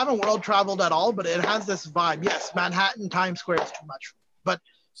 No, but I haven't world traveled at all. But it has this vibe. Yes, Manhattan, Times Square is too much. But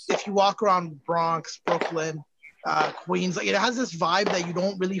if you walk around Bronx, Brooklyn, Queens, like, it has this vibe that you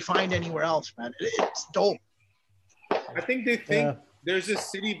don't really find anywhere else, man. It's dope. I think they think there's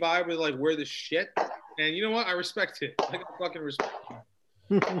this city vibe with like we're the shit, and you know what? I respect it. I fucking respect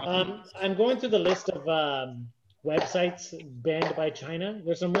it. I'm going through the list of websites banned by China.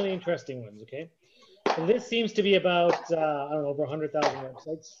 There's some really interesting ones. Okay, so this seems to be about I don't know, over 100,000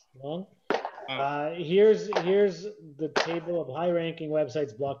 websites long. Here's the table of high-ranking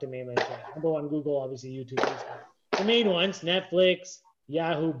websites blocked in mainland China. Number one, Google, obviously YouTube, Facebook. The main ones: Netflix,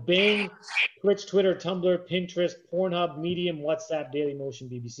 Yahoo, Bing, Twitch, Twitter, Tumblr, Pinterest, Pornhub, Medium, WhatsApp, Dailymotion,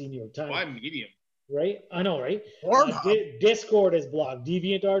 BBC, New York Times. Why Medium? Right? I know, right? Discord is blocked.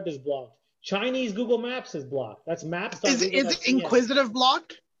 DeviantArt is blocked. Chinese Google Maps is blocked. That's maps. Is Inquisitive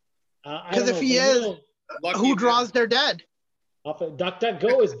blocked? Because if he is, who draws their dead?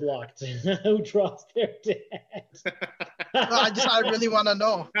 DuckDuckGo is blocked. Who draws their dead? I really want to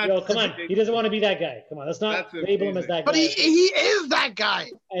know. Yo, come on. He doesn't want to be that guy. Come on. Let's not label him as that guy. But he is that guy.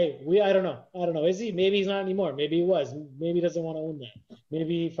 Hey, I don't know. Is he? Maybe he's not anymore. Maybe he was. Maybe he doesn't want to own that.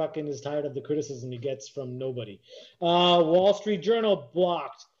 Maybe he fucking is tired of the criticism he gets from nobody. Wall Street Journal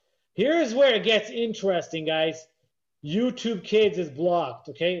blocked. Here's where it gets interesting, guys. YouTube Kids is blocked,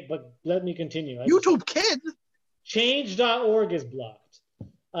 okay? But let me continue. YouTube Kids? Change.org is blocked.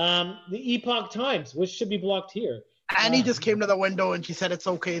 The Epoch Times, which should be blocked here. Annie just came to the window and she said it's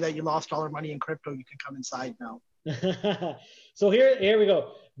okay that you lost all our money in crypto. You can come inside now. So here we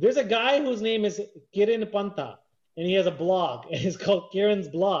go. There's a guy whose name is Kiran Panta, and he has a blog. And it's called Kiran's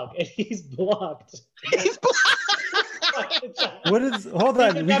Blog, and he's blocked. He's blocked. What is? Hold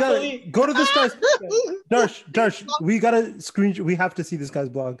on. We gotta go to this guy's. Darsh. We gotta screenshot. We have to see this guy's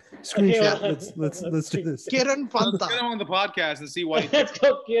blog. Screenshot. Okay, let's do this. Kiran Panta. Let's get him on the podcast and see why. Let's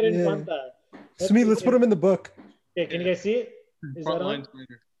go Kiran Panta. Smee, let's put him in the book. Okay, can you guys see it? Is that on?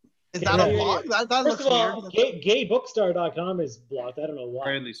 Is that a blog? That looks weird. Gaybookstore.com is blocked. I don't know why.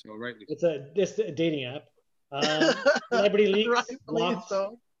 Rightly so. It's a dating app. Celebrity Leaks blocked.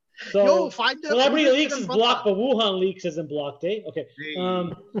 So find Celebrity Leaks is blocked, but Wuhan Leaks isn't blocked, eh? Okay.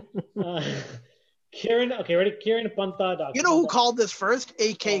 Kieran, okay, ready? KieranPanta.com. You know who called this first?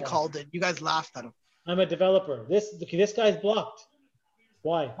 AK called it. You guys laughed at him. I'm a developer. This guy's blocked.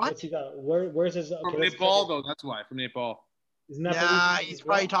 Why? What? What's he got? Where's his? From Nepal, though. That's why. From Nepal. He's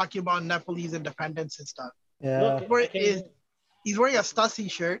probably talking about Nepalese independence and stuff. Yeah. Look, he's wearing a Stussy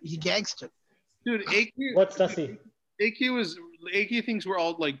shirt. He gangster. Dude, AK. What's Stussy? AK thinks we're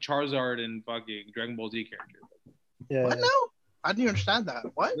all like Charizard and fucking Dragon Ball Z characters. Yeah. What now? I didn't understand that.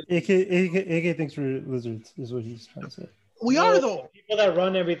 What? AK thinks we're lizards is what he's trying to say. We are though. People that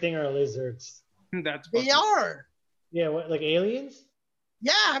run everything are lizards. They are. Yeah, what, like aliens?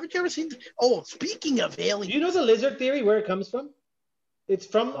 Yeah, haven't you ever seen? Oh, speaking of aliens, do you know the lizard theory? Where it comes from? It's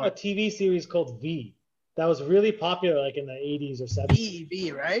from a TV series called V. That was really popular, like in the 80s or 70s.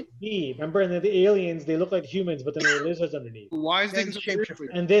 V, right? V. Remember, and the aliens, they look like humans, but then there are lizards underneath. Why is it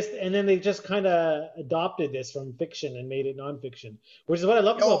and then they just kind of adopted this from fiction and made it nonfiction, which is what I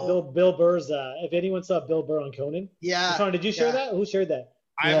love about Bill Burr's. If anyone saw Bill Burr on Conan, Sean, did you share that? Who shared that?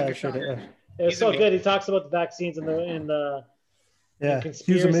 I shared it. It was so good. He talks about the vaccines and the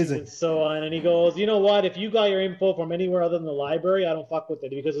conspiracies amazing. And so on. And he goes, you know what? If you got your info from anywhere other than the library, I don't fuck with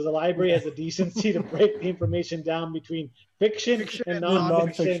it, because the library has the decency to break the information down between fiction and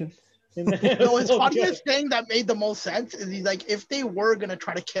non-fiction. No, it's funniest thing that made the most sense is he's like, if they were gonna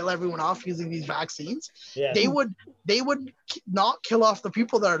try to kill everyone off using these vaccines, they would not kill off the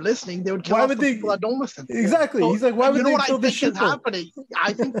people that are listening. They would kill off the people that don't listen. Exactly. So, he's like, why would they kill this shit? Happening?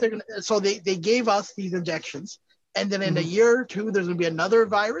 I think they're gonna. So they gave us these injections, and then in a year or two, there's gonna be another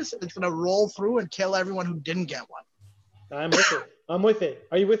virus. And it's gonna roll through and kill everyone who didn't get one. I'm with it. I'm with it.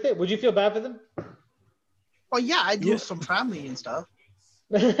 Are you with it? Would you feel bad for them? Well, yeah, I'd lose some family and stuff.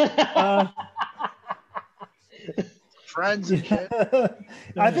 Friends and shit.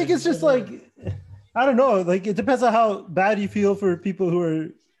 I think it's just like, I don't know. Like, it depends on how bad you feel for people who are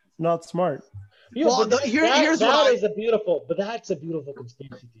not smart. Well, here's a beautiful conspiracy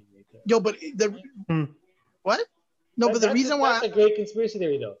theory right there. Yo, but what? No, but the reason why that's a great conspiracy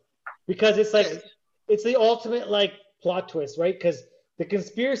theory though, because it's like it's the ultimate like plot twist, right? Because the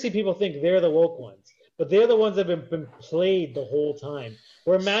conspiracy people think they're the woke ones, but they're the ones that have been played the whole time.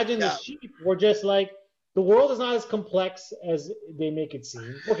 Or imagine the sheep were just like, the world is not as complex as they make it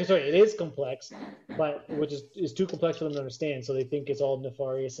seem. Okay, sorry, it is complex, but which is too complex for them to understand, so they think it's all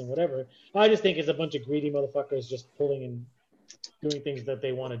nefarious and whatever. I just think it's a bunch of greedy motherfuckers just pulling and doing things that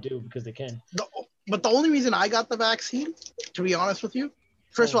they want to do because they can. No, but the only reason I got the vaccine, to be honest with you,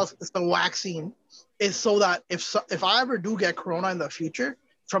 first of all, it's the vaccine, is so that if I ever do get corona in the future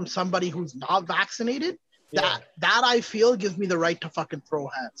from somebody who's not vaccinated, that I feel gives me the right to fucking throw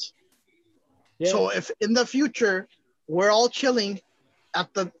hands. Yeah. So if in the future we're all chilling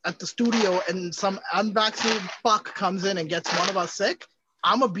at the studio and some unvaccinated fuck comes in and gets one of us sick,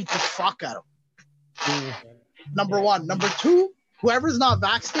 I'm gonna beat the fuck out of him. Number one. Number two, whoever's not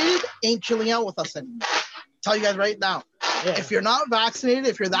vaccinated ain't chilling out with us anymore. Tell you guys right now. Yeah. If you're not vaccinated,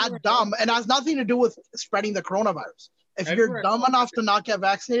 if you're that dumb, and it has nothing to do with spreading the coronavirus. If you're dumb enough to not get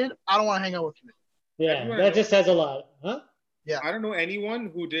vaccinated, I don't want to hang out with you. Yeah, that just says a lot, huh? Yeah. I don't know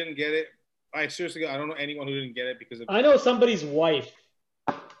anyone who didn't get it. I don't know anyone who didn't get it because of. I know somebody's wife.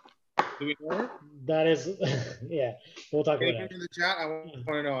 Do we know her? That is, yeah. We'll talk about that. In the chat, I want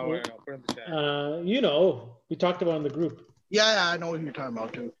to know. Put in the chat. You know, we talked about it in the group. Yeah, I know who you're talking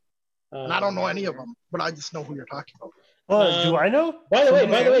about too. And I don't know any of them, but I just know who you're talking about. Do I know? By the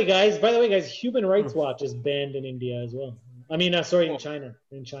way, guys, Human Rights Watch is banned in India as well. I mean, in China.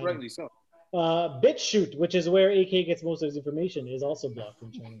 Rightly so. BitChute, which is where AK gets most of his information, is also blocked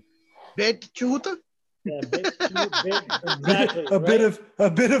in China. BitChute? Yeah, exactly. A bit of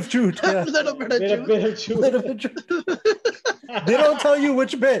truth. Yeah. A bit of truth. They don't tell you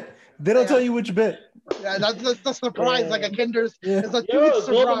which bit. Yeah, that's the surprise, like a Kinder's. Yeah. It's a surprise.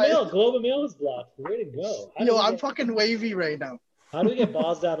 Global Mail is blocked. Way to go. I'm fucking wavy right now. How do we get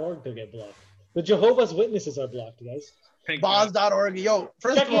Boz.org to get blocked? The Jehovah's Witnesses are blocked, guys. Boz.org. Yo,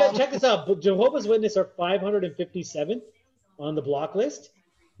 first of all, check this out. Jehovah's Witnesses are 557 on the block list.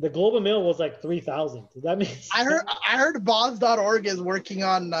 The Global Mail was like 3,000. Does that mean? I heard Boz.org is working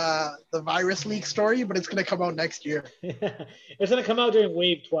on the virus leak story, but it's going to come out next year. It's going to come out during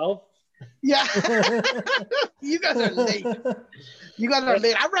Wave 12. Yeah. You guys are late.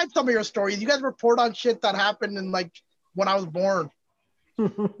 I read some of your stories. You guys report on shit that happened in like when I was born.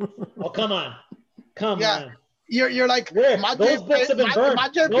 Oh, come on. Come on. You're like, those books have been burned.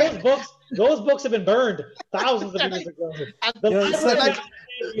 Those books have been burned thousands of years ago.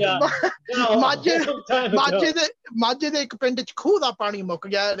 Majid ek pind ch khuda pani muk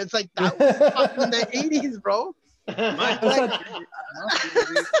gaya. It's like that was in the 80s, bro.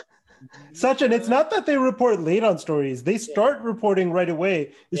 Sachin, it's not that they report late on stories. They start reporting right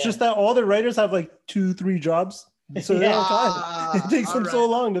away. It's just that all the writers have like 2-3 jobs. So they don't have time. It takes them so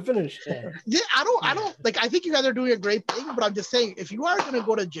long to finish. Yeah, I don't like. I think you guys are doing a great thing, but I'm just saying, if you are going to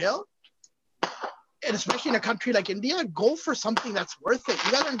go to jail, and especially in a country like India, go for something that's worth it.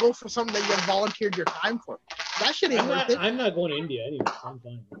 You gotta go for something that you have volunteered your time for. That shit ain't worth it. I'm not going to India anyway. I'm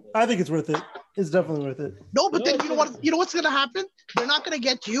fine. I think it's worth it. It's definitely worth it. No, but then you know what? You know what's gonna happen? They're not gonna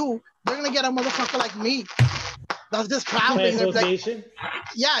get you. They're gonna get a motherfucker like me. That's just traveling. Like,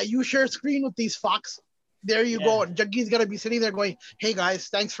 yeah, you share screen with these fucks. There you go. And Jaggi's gonna be sitting there going, "Hey guys,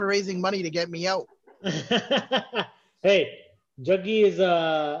 thanks for raising money to get me out." Hey, Jaggi is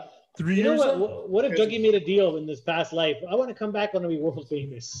 3 years. What if Juggy made a deal in this past life? I want to come back. I want to be world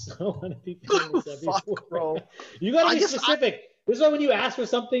famous. I want to be famous. Fuck, bro. You gotta be specific. This is why when you ask for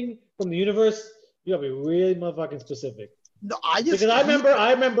something from the universe, you gotta be really motherfucking specific. No, because I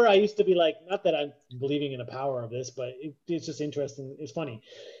remember I used to be like, not that I'm believing in the power of this, but it's just interesting. It's funny.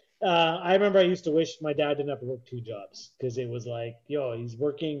 I remember I used to wish my dad didn't have to work 2 jobs because it was like, he's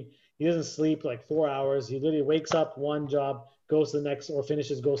working. He doesn't sleep like 4 hours. He literally wakes up, one job, goes to the next, or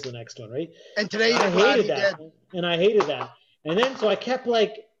finishes, goes to the next one, right? And today I hated that. And then so I kept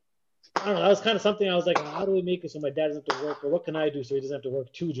like I don't know. That was kind of something I was like, how do we make it so my dad doesn't have to work, or what can I do so he doesn't have to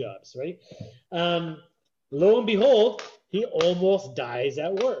work 2 jobs, right? Lo and behold, he almost dies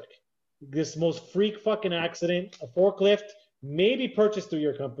at work. This most freak fucking accident, a forklift, maybe purchased through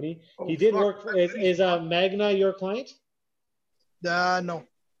your company. He did work for, is Magna your client? No.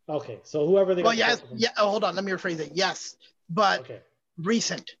 Okay, so whoever they. Well, yes, yeah. Oh, hold on, let me rephrase it. Yes, but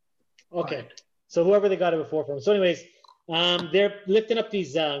recent. Okay, client. So whoever they got it before from. So, anyways, they're lifting up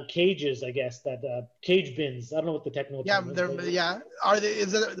these cages, I guess that cage bins. I don't know what the technical. Yeah, Are they?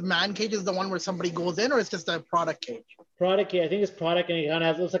 Is it the man cage? Is the one where somebody goes in, or it's just a product cage? Product cage. I think it's product, and it kind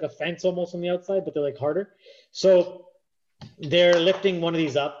of looks like a fence almost on the outside, but they're like harder. So they're lifting one of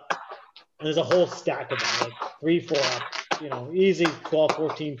these up, and there's a whole stack of them, like 3, 4 up. You know, easy 12,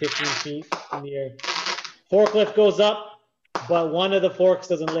 14, 15 feet in the air. Forklift goes up, but one of the forks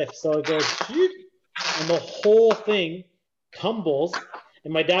doesn't lift. So it goes, and the whole thing tumbles.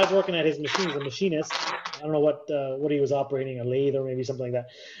 And my dad's working at his machine. He's a machinist. I don't know what he was operating, a lathe or maybe something like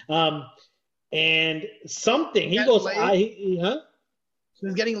that. And something, he goes, He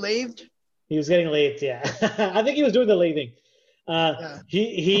was getting lathed? He was getting lathed, yeah. I think he was doing the lathing.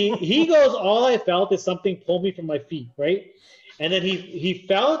 He goes, all I felt is something pulled me from my feet, right? And then he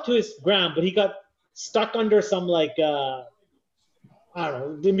fell to his ground, but he got stuck under some like I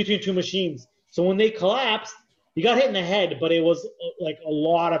don't know, in between 2 machines. So when they collapsed, he got hit in the head, but it was like a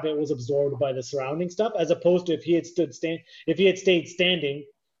lot of it was absorbed by the surrounding stuff, as opposed to if he had stayed standing,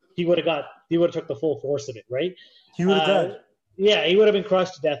 he would have took the full force of it, right? He would have died. Yeah, he would have been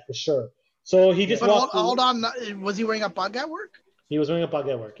crushed to death for sure. So he just walked. Hold on, was he wearing a bug at work? He was wearing a bug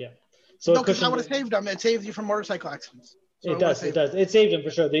at work, yeah. So no, because that would have saved him. It saves you from motorcycle accidents. So it does. It saved him for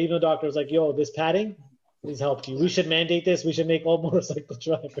sure. Even the doctor was like, "Yo, this padding has helped you. We should mandate this. We should make all motorcycle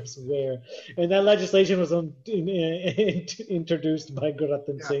drivers wear." And that legislation was introduced by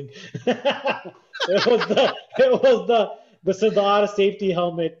Gurratan Singh. It was the Sardar safety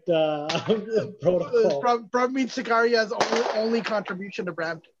helmet protocol. Praveen Sikaria's only contribution to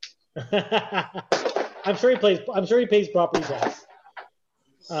Brampton. I'm sure he pays property tax.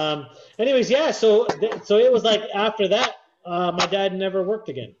 Anyways, yeah. So it was like after that, my dad never worked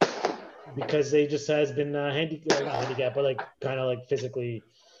again because they just has been not handicapped, but like kind of like physically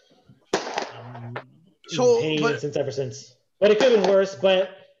in pain ever since. But it could have been worse.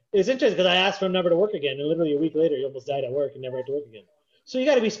 But it's interesting because I asked for him never to work again, and literally a week later, he almost died at work and never had to work again. So you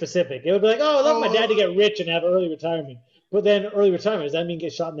got to be specific. It would be like, oh, I love my dad to get rich and have early retirement. But then early retirement, does that mean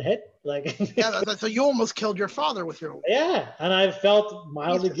get shot in the head? Like, yeah, so you almost killed your father with your. Yeah, and I've felt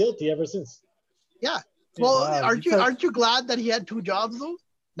mildly guilty ever since. Yeah. Well, aren't you glad that he had 2 jobs though?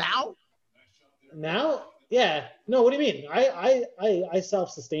 Now? Yeah. No, what do you mean? I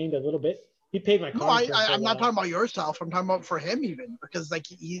self-sustained a little bit. He paid my car. No, I'm not talking about yourself. I'm talking about for him even, because like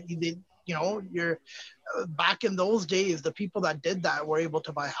he did. You know, you're back in those days. The people that did that were able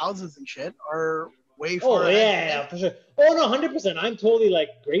to buy houses and shit. Are way far ahead. Yeah, for sure. Oh no, 100%. I'm totally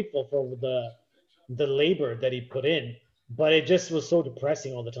like grateful for the labor that he put in, but it just was so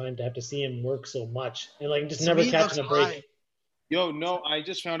depressing all the time to have to see him work so much and like just never catching a break. High. Yo, no, I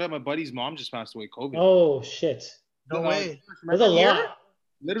just found out my buddy's mom just passed away, COVID. Oh shit! No way. That's a lot.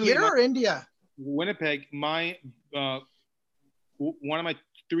 Literally, here or India? Winnipeg. My one of my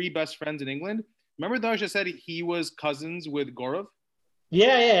 3 best friends in England. Remember Darsha said he was cousins with Gaurav?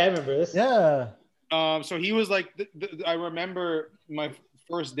 Yeah, I remember this. Yeah. So he was like, I remember my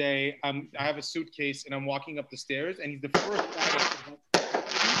first day. I have a suitcase and I'm walking up the stairs, and he's the first guy.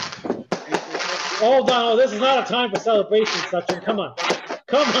 Oh no, this is not a time for celebration, Sachin. Come on,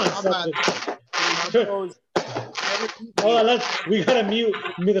 Sachin. Hold on, we gotta mute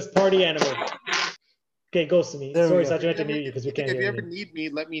this party animal. Okay, ghost to me. Sorry, Sachin, I had to mute you because we can't hear you. If you ever need me,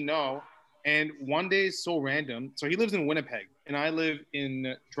 let me know. And one day is so random. So he lives in Winnipeg, and I live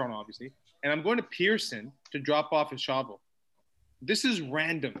in Toronto, obviously. And I'm going to Pearson to drop off his shovel. This is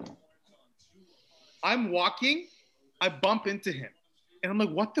random. I'm walking, I bump into him. And I'm like,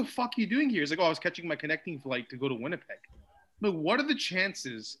 what the fuck are you doing here? He's like, oh, I was catching my connecting flight to go to Winnipeg. I'm like, what are the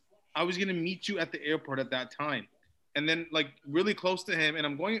chances I was going to meet you at the airport at that time? And then like really close to him. And I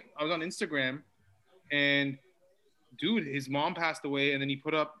was on Instagram, and dude, his mom passed away. And then he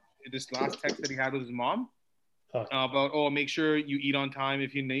put up this last text that he had with his mom. About, oh, make sure you eat on time.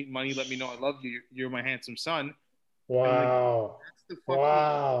 If you need money, let me know. I love you. You're my handsome son. Wow. Like, that's the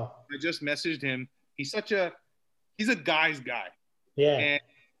wow. I just messaged him. He's a guy's guy. Yeah.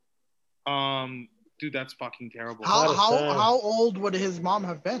 And, dude, that's fucking terrible. How old would his mom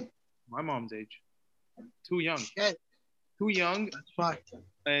have been? My mom's age. Too young. Shit. Too young. That's fucked.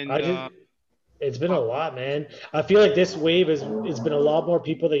 And It's been a lot, man. I feel like this wave it's been a lot more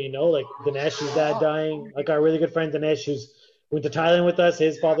people that you know, like Dinesh's dad dying, like our really good friend Dinesh, who's went to Thailand with us.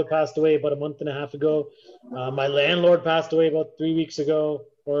 His father passed away about a month and a half ago. My landlord passed away about 3 weeks ago,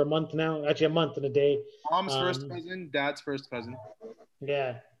 or a month now. Actually, a month and a day. Mom's first cousin, dad's first cousin.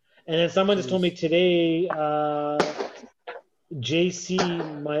 Yeah, and then someone just told me today, JC,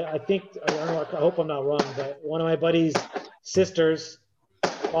 I hope I'm not wrong, but one of my buddy's sisters'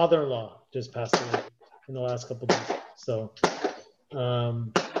 father-in-law just passed away in the last couple of days. So,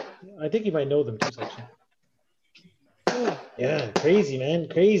 I think you might know them too, actually. Yeah, crazy, man,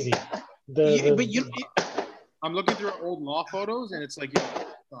 crazy. I'm looking through old law photos, and it's like, yeah,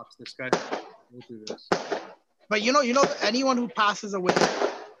 this guy go through this. But you know, anyone who passes away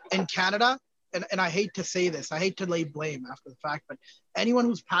in Canada, and I hate to say this, I hate to lay blame after the fact, but anyone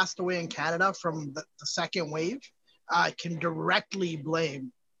who's passed away in Canada from the second wave can directly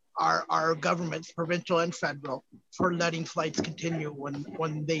blame our governments, provincial and federal, for letting flights continue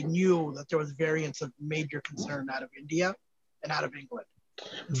when they knew that there was variants of major concern out of India and out of England.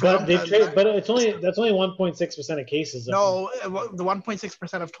 But that's only 1.6% of cases. No, the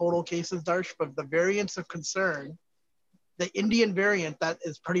 1.6% of total cases, Darsh, but the variants of concern, the Indian variant that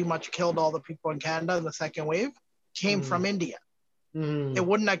is pretty much killed all the people in Canada in the second wave, came from India. It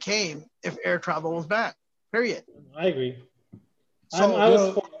wouldn't have came if air travel was banned. Period. I agree. So I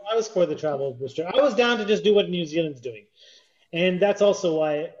was for the travel booster. I was down to just do what New Zealand's doing. And that's also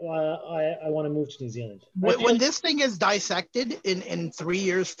why I want to move to New Zealand. When this thing is dissected in 3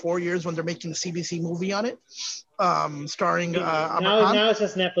 years, 4 years, when they're making the CBC movie on it, starring now it's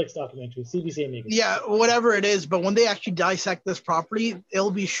just Netflix documentary, CBC making. Yeah, whatever it is. But when they actually dissect this properly,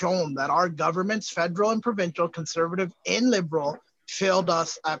 it'll be shown that our governments, federal and provincial, conservative and liberal, failed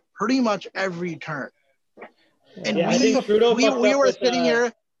us at pretty much every turn. And we were sitting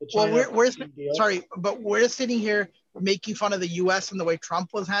here. Well, we're sitting here making fun of the U.S. and the way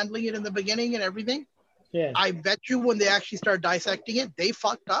Trump was handling it in the beginning and everything. Yeah. I bet you when they actually start dissecting it, they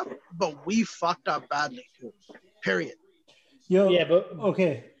fucked up, but we fucked up badly too. Period.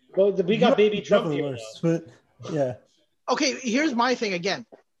 Okay. But we got baby Trump here. But, yeah. Okay, here's my thing again.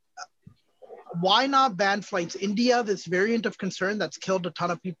 Why not ban flights? India, this variant of concern that's killed a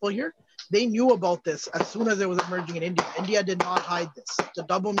ton of people here, they knew about this as soon as it was emerging in India. India did not hide this. The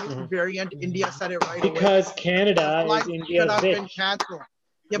double mutant variant, India said it right away. Because Canada is India's bitch. Canceled.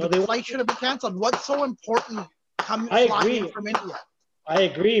 Yeah, but the flight should have been canceled. What's so important flying from India? I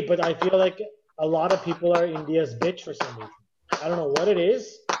agree, but I feel like a lot of people are India's bitch for some reason. I don't know what it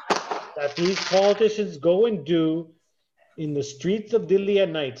is that these politicians go and do in the streets of Delhi at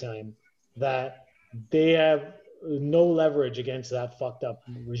nighttime that they have no leverage against that fucked up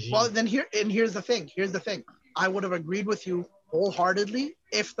regime. Well, then here's the thing. Here's the thing. I would have agreed with you wholeheartedly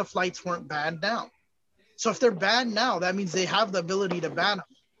if the flights weren't banned now. So if they're banned now, that means they have the ability to ban them.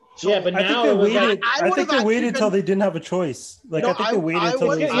 So yeah, but now I think they waited until they didn't have a choice. Like I think they waited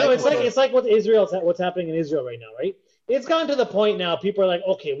until it's like what's happening in Israel right now, right? It's gotten to the point now. People are like,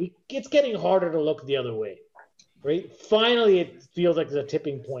 okay, it's getting harder to look the other way, right? Finally, it feels like there's a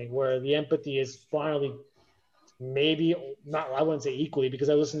tipping point where the empathy is finally. Maybe not, I wouldn't say equally, because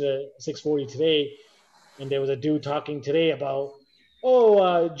I listened to 640 today, and there was a dude talking today about,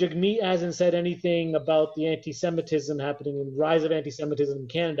 Jagmeet hasn't said anything about the anti-Semitism happening and rise of anti-Semitism in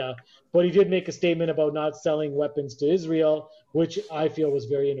Canada, but he did make a statement about not selling weapons to Israel, which I feel was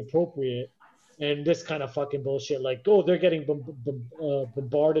very inappropriate. And this kind of fucking bullshit, like, they're getting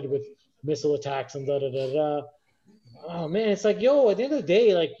bombarded with missile attacks and da-da-da-da. Oh, man, it's like, at the end of the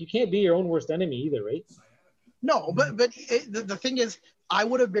day, like, you can't be your own worst enemy either, right? No, but the thing is, I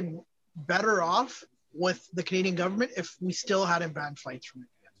would have been better off with the Canadian government if we still hadn't banned flights from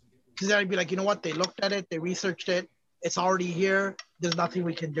India. Because then I'd be like, you know what? They looked at it, they researched it, it's already here. There's nothing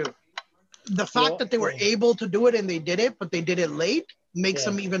we can do. The fact that they were able to do it and they did it, but they did it late, makes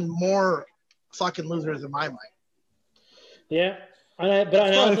them even more fucking losers in my mind. Yeah, I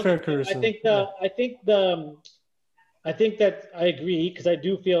think that I agree, because I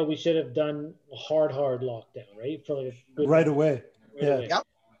do feel we should have done a hard lockdown, right? For like a good right away.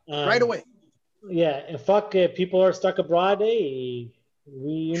 Right away. Yeah, and fuck, if people are stuck abroad, hey,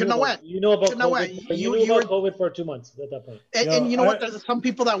 you know about COVID for 2 months at that point. And you know what? There's some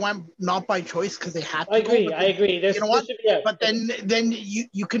people that went not by choice because they had to. I agree. You know what? But then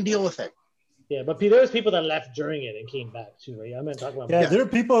you can deal with it. Yeah, but there was people that left during it and came back too, right? I'm gonna talk about. Yeah, there are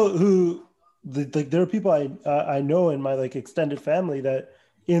people who. There are people I know in my extended family that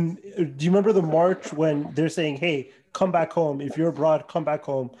do you remember the March when they're saying, hey, come back home. If you're abroad, come back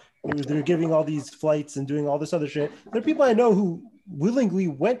home. They're giving all these flights and doing all this other shit. There are people I know who willingly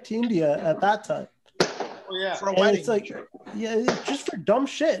went to India at that time. Oh, yeah. For a And wedding. it's like, yeah, it's just for dumb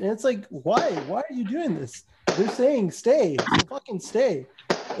shit. And it's like, why? Why are you doing this? They're saying stay. So fucking stay.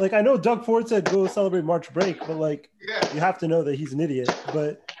 Like, I know Doug Ford said go celebrate March break, but like, you have to know that he's an idiot.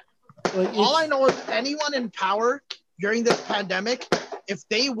 But like, all I know is anyone in power during this pandemic, if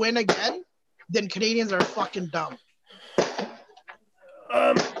they win again, then Canadians are fucking dumb.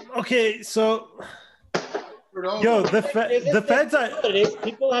 Okay, so Yo, the feds. It is.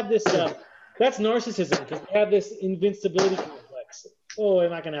 People have this. That's narcissism because they have this invincibility complex. Oh,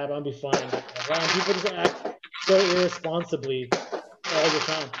 it's not gonna happen. I'll be fine. And people just act so irresponsibly all the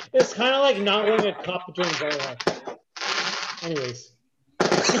time. It's kind of like not wearing a cup during dry. Anyways.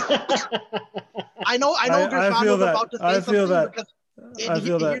 I know Gershon was about to say something. Here's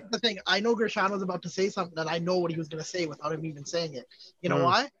the thing. I know Gershon was about to say something, and I know what he was going to say without him even saying it. You know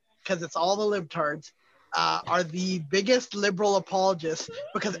why? Because it's all the libtards are the biggest liberal apologists,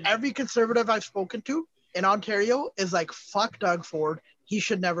 because every conservative I've spoken to in Ontario is like, fuck Doug Ford. He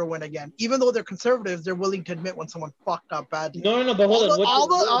should never win again. Even though they're conservatives, they're willing to admit when someone fucked up badly. No, but hold on.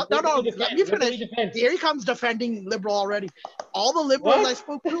 Let me finish. Here he comes defending liberal already. All the liberals I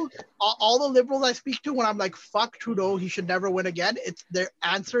spoke to, all the liberals I speak to, when I'm like, fuck Trudeau, he should never win again, it's their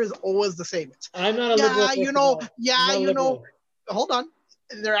answer is always the same. It's, I'm not a liberal. Hold on.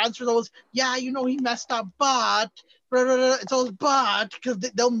 Their answer is always, he messed up, but it's always but, because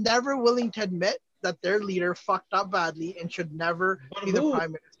they'll never willing to admit that their leader fucked up badly and should never be the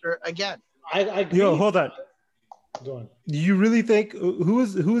prime minister again. I agree. Yo, hold on. Go on. You really think who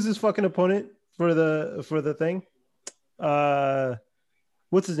is his fucking opponent for the thing?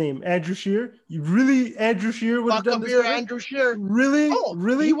 What's his name? Andrew Scheer? Andrew Scheer would have done this? Andrew Scheer. Really? Oh,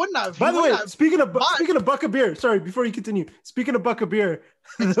 really? He wouldn't have. By the way, speaking of buck of beer, sorry, before you continue, speaking of buck of beer,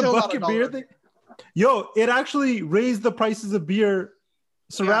 the buck of beer thing, yo, it actually raised the prices of beer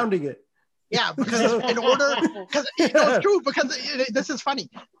surrounding it. Yeah, because it's true, because this is funny.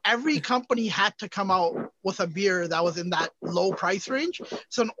 Every company had to come out with a beer that was in that low price range.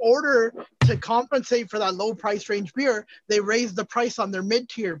 So in order to compensate for that low price range beer, they raised the price on their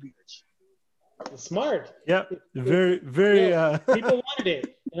mid-tier beers. Smart. Yeah, very, very. People wanted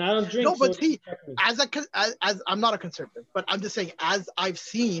it, and I don't drink. No, but see, as I'm not a conservative, but I'm just saying, as I've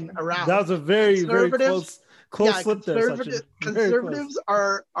seen around, that was a very, very close slip there. Conservatives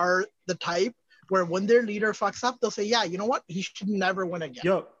are the type where when their leader fucks up, they'll say, yeah, you know what? He should never win again.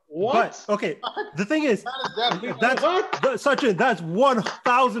 Yo, what? But, okay, the thing is, that's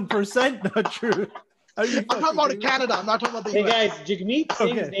 1,000% not true. I'm talking about Canada. I'm not talking about the US. Hey guys, Jagmeet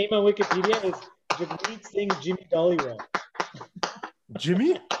Singh's name on Wikipedia is Jagmeet Singh Jimmy Dollywell.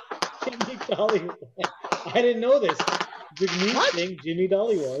 Jimmy? Jimmy Dollywell. I didn't know this. Jagmeet Singh Jimmy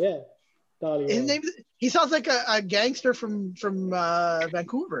Dollywell. Yeah. His name. He sounds like a gangster from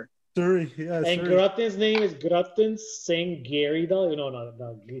Vancouver. Surrey, yeah. And Guratan's name is Guratan Singh Gary Dollywell.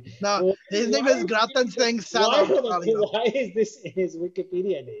 No, his name is Guratan Singh Dollywell. Why is this in his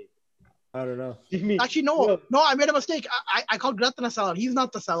Wikipedia name? I don't know. Actually, no, I made a mistake. I called Guratan a sellout. He's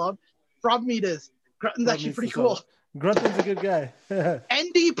not the sellout. Frogmeat is. Guratan's actually pretty cool. Guratan's a good guy.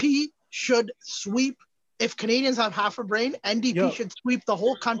 NDP should sweep. If Canadians have half a brain, NDP should sweep the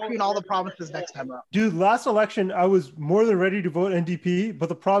whole country and all the provinces next time around. Dude, last election, I was more than ready to vote NDP, but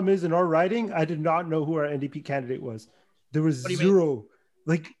the problem is in our riding, I did not know who our NDP candidate was. There was zero.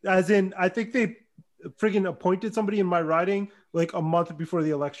 Like, as in, I think they friggin' appointed somebody in my riding like a month before the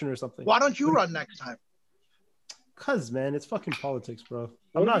election or something. Why don't you run next time? Cause, man, it's fucking politics, bro.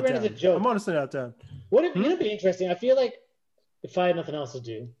 I'm not down. I'm honestly not down. Would it be interesting? I feel like if I had nothing else to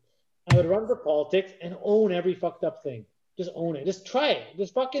do, I would run for politics and own every fucked up thing. Just own it. Just try it.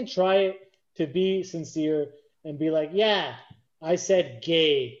 Just fucking try it to be sincere and be like, yeah, I said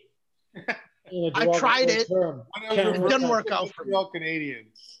gay. I tried it. It didn't work out for me. All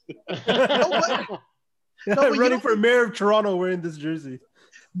Canadians. Running for mayor of Toronto wearing this jersey.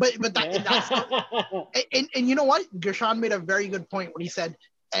 But that's and you know what? Gershon made a very good point when he said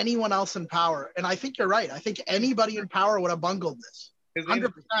anyone else in power. And I think you're right. I think anybody in power would have bungled this. 100%.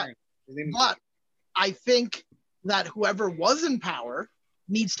 But I think that whoever was in power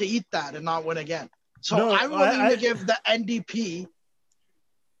needs to eat that and not win again. So I'm willing to give the NDP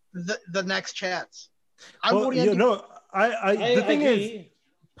the next chance. The thing is,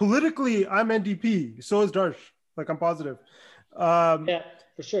 politically, I'm NDP. So is Darsh. Like, I'm positive. Yeah,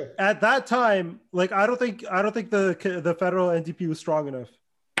 for sure. At that time, like, I don't think the federal NDP was strong enough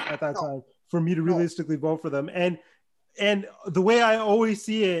at that time for me to realistically vote for them. And the way I always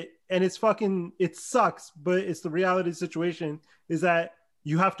see it, and it sucks, but it's the reality situation, is that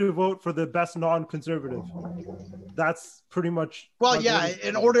you have to vote for the best non-conservative. That's pretty much. Well, yeah,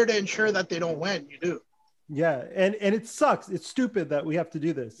 in order to ensure that they don't win, you do. Yeah, and it sucks. It's stupid that we have to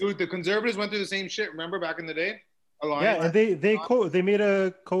do this. Dude, the conservatives went through the same shit. Remember back in the day? Alliance. Yeah, and they made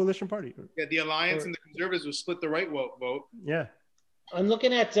a coalition party. Yeah, the alliance and the conservatives would split the right vote. Yeah. I'm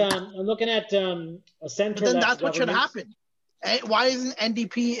looking at a center. But then that's what should happen. Why isn't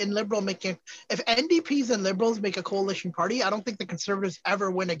NDP and Liberal making? If NDPs and Liberals make a coalition party, I don't think the Conservatives ever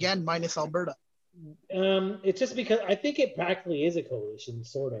win again, minus Alberta. It's just because I think it practically is a coalition,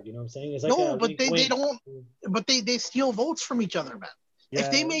 sort of. You know what I'm saying? It's like no, but they don't. But they steal votes from each other, man. Yeah,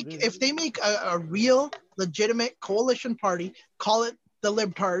 if they make a real legitimate coalition party, call it the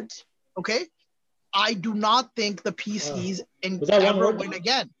Libtards, okay? I do not think the PCs ever win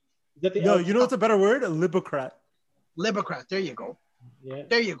again. No, you know what's a better word? A Libocrat. Libocrat. There you go. Yeah.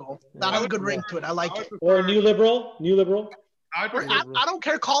 There you go. That has a good ring to it. I like it. Or a new liberal. I don't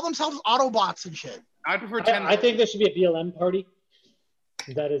care. Call themselves Autobots and shit. I prefer 10. I think there should be a BLM party.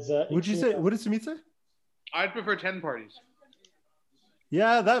 That is. Would you say? What did Sumit say? I'd prefer 10 parties.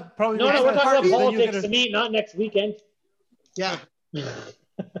 Yeah, that probably. No, we're talking about politics. Sumit, not next weekend. Yeah.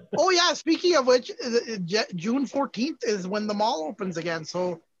 Oh yeah. Speaking of which, June 14th is when the mall opens again.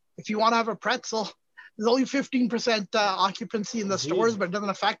 So if you want to have a pretzel. There's only 15% occupancy in the stores, but it doesn't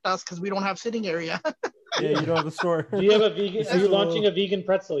affect us because we don't have sitting area. Yeah, you don't have a store. Do you have a vegan? Are you launching a vegan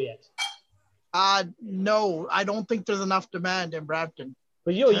pretzel yet? No, I don't think there's enough demand in Brampton.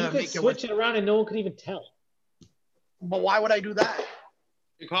 But you could switch it around and no one could even tell. But why would I do that?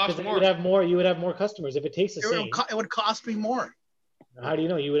 It costs more. You would have more customers if it tastes the same. It would cost me more. How do you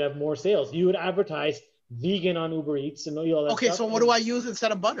know? You would have more sales. You would advertise vegan on Uber Eats and all that stuff. Okay, so what do I use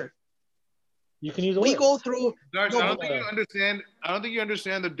instead of butter? You can use. We go through. I don't think you understand. I don't think you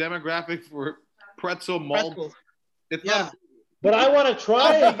understand the demographic for pretzel mold. It's not. But I want to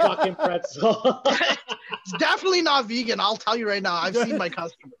try a fucking pretzel. It's definitely not vegan. I'll tell you right now. I've seen my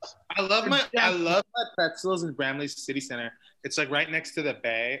customers. I love my pretzels in Bramley City Center. It's like right next to the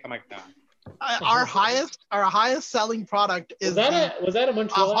bay. Oh my god. Our highest selling product is was that a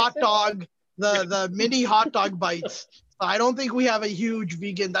Montreal hot dog, the mini hot dog bites. I don't think we have a huge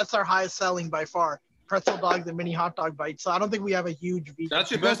vegan. That's our highest selling by far. Pretzel dog, the mini hot dog bites. So I don't think we have a huge vegan. That's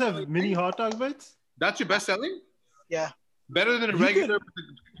your best have mini hot dog bites? That's your best selling? Yeah. Better than a regular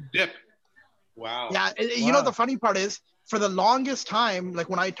dip. Wow. Yeah. You know, the funny part is for the longest time, like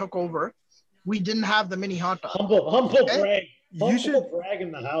when I took over, we didn't have the mini hot dog. Humble brag. Brag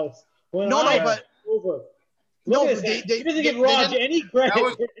in the house. He doesn't give Raj any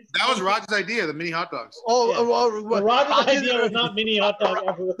credit. That was Raj's idea, the mini hot dogs. Raj's idea was not mini hot dog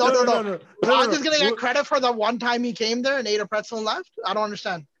ever. No. Raj is going to get credit for the one time he came there and ate a pretzel and left? I don't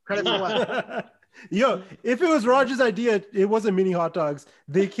understand. Credit for what? Yo, if it was Raj's idea, it wasn't mini hot dogs.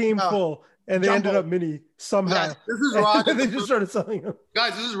 They came full and they ended up mini somehow. Yes, this is Raj. They just started selling them.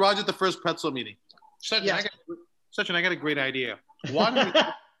 Guys, this is Raj at the first pretzel meeting. Sachin, I got a great idea.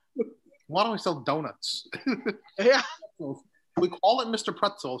 Why don't we sell donuts? Yeah. We call it Mr.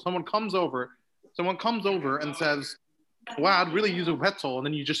 Pretzel. Someone comes over and says, wow, I'd really use a pretzel. And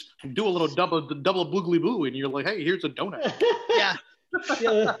then you just do a little double boogly boo. And you're like, hey, here's a donut. Yeah.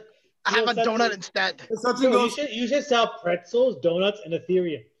 I have a donut instead. You should sell pretzels, donuts, and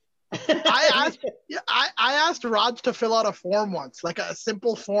Ethereum. I asked Raj to fill out a form once, like a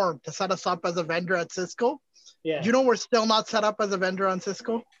simple form to set us up as a vendor at Cisco. Yeah. You know we're still not set up as a vendor on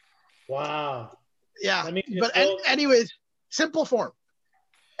Cisco? Wow. Yeah. Anyways, simple form.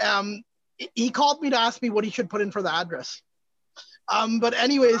 He called me to ask me what he should put in for the address. But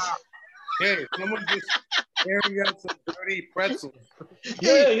anyways. Hey, someone just carrying out some dirty pretzels.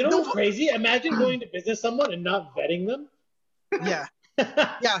 Yeah, you know what's crazy? Imagine going to visit someone and not vetting them. Yeah.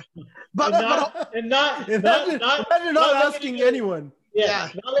 Yeah. But not asking anyone. Yeah.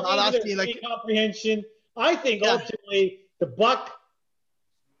 Not asking like comprehension. I think ultimately the buck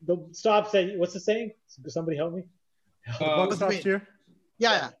stops at, what's the saying? Somebody help me. The buck stops here.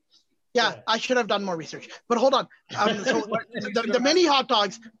 Yeah, I should have done more research. But hold on. So the mini hot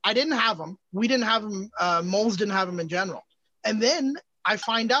dogs, I didn't have them. We didn't have them. Moles didn't have them in general. And then I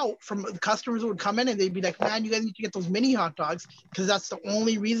find out from the customers who would come in and they'd be like, man, you guys need to get those mini hot dogs because that's the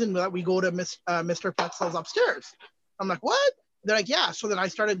only reason that we go to Mr. Pretzel's upstairs. I'm like, what? They're like, yeah. So then I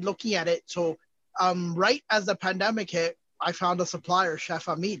started looking at it. So right as the pandemic hit, I found a supplier, Chef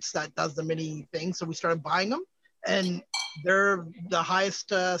Amit's, that does the mini thing. So we started buying them. And they're the highest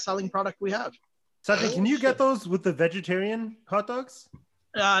selling product we have. Sachin, can you get those with the vegetarian hot dogs?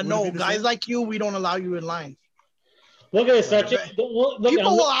 No, guys like you, we don't allow you in line. Look at this, Sachin.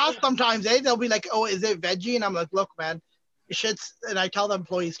 People will ask sometimes, they'll be like, oh, is it veggie? And I'm like, look, man, shits, and I tell the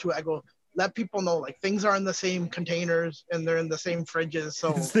employees too. I go, let people know like things are in the same containers and they're in the same fridges.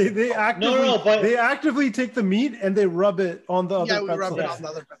 So they actively take the meat and they rub it on the other pretzels. Rub it on the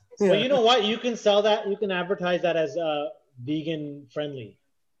other pretzels. Well, you know what? You can sell that. You can advertise that as vegan friendly.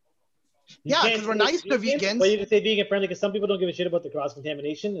 Because we're nice to vegans. But you can say vegan friendly because some people don't give a shit about the cross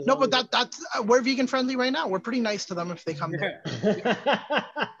contamination. No, but that's we're vegan friendly right now. We're pretty nice to them if they come there.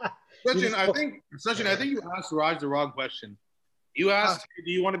 Sachin, I think you asked Raj the wrong question. You asked,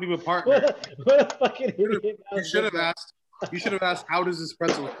 "Do you want to be a partner?" What a fucking idiot! You should have asked. You should have asked, "How does this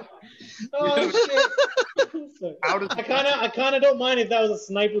pretzel?" Oh shit! I kind of don't mind if that was a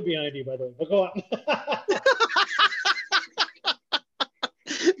sniper behind you, by the way. But go on.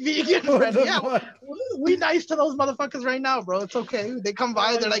 Vegan friendly. Yeah, we nice to those motherfuckers right now, bro. It's okay. They come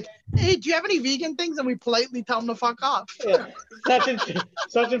by, they're like, "Hey, do you have any vegan things?" And we politely tell them to fuck off. Yeah.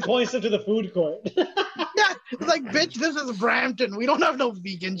 Sachin points them to the food court. Yeah, it's like, bitch, this is Brampton. We don't have no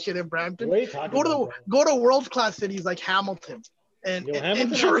vegan shit in Brampton. Go to world-class cities like Hamilton and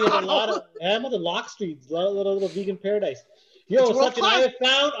Hamilton Lock Street, little vegan paradise. Yo, Sachin,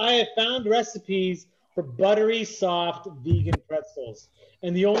 I have found recipes for buttery, soft vegan pretzels.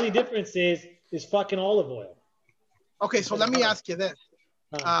 And the only difference is fucking olive oil. Okay, so let me ask you this.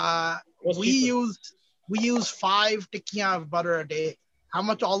 We use 5 tikkiya of butter a day. How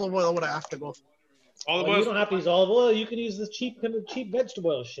much olive oil would I have to go for? You don't have to use olive oil. You can use the cheap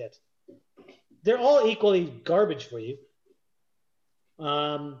vegetable oil shit. They're all equally garbage for you.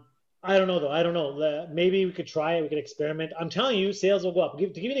 I don't know though. I don't know. Maybe we could try it. We could experiment. I'm telling you, sales will go up. To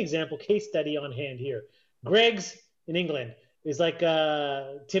give you an example, case study on hand here. Greg's in England is like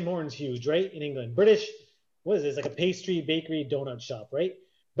Tim Hortons huge, right? In England. British, what is this? Like a pastry, bakery, donut shop, right?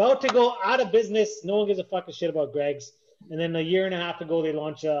 About to go out of business. No one gives a fucking shit about Greg's. And then a year and a half ago, they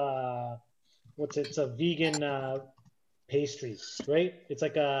launch it's a vegan pastry, right? It's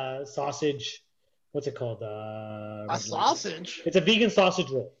like a sausage. What's it called? A sausage? It's a vegan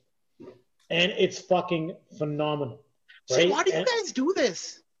sausage roll. And it's fucking phenomenal. Right? So why do you guys do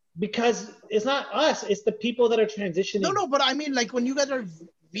this? Because it's not us. It's the people that are transitioning. No, but I mean, like, when you guys are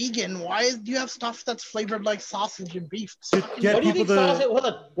vegan, why do you have stuff that's flavored like sausage and beef? What do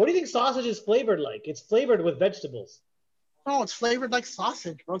you think sausage is flavored like? It's flavored with vegetables. No, it's flavored like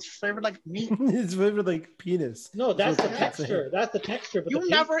sausage, bro. It's flavored like meat. It's flavored like penis. No, that's the texture. That's the texture. But you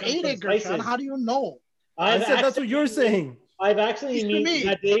never ate it, Gershon. How do you know? I said that's what you're saying. I've actually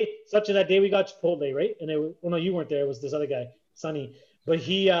that day we got Chipotle, right? And no, you weren't there. It was this other guy, Sonny. But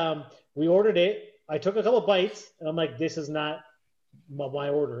we ordered it. I took a couple bites, and I'm like, this is not my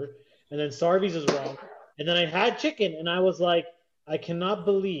order. And then Sarvi's is wrong. And then I had chicken, and I was like, I cannot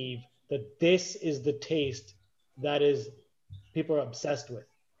believe that this is the taste that is people are obsessed with.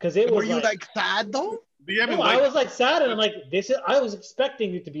 Because it was. Were you like sad though? No, I was like sad, and I'm like, I was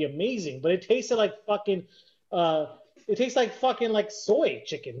expecting it to be amazing, but it tasted like fucking. It tastes like fucking like soy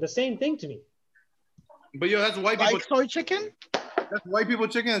chicken. The same thing to me. But that's white people. Like soy chicken? That's white people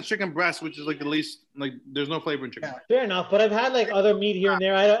chicken and chicken breast, which is like the least, like there's no flavor in chicken. Yeah. Fair enough, but I've had like other meat here and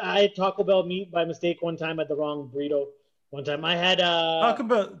there. I had Taco Bell meat by mistake one time at the wrong burrito. One time I had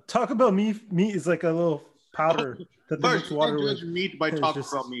Taco Bell meat is like a little powder that they mix water with. Meat by Taco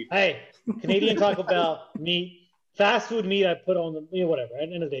Bell meat. Hey, Canadian Taco Bell meat. Fast food meat I put on whatever. At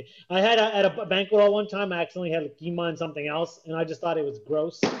the end of the day, I had at a banquet hall one time. I accidentally had keema and something else, and I just thought it was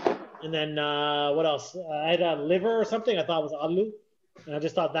gross. And then what else? I had liver or something. I thought it was aloo, and I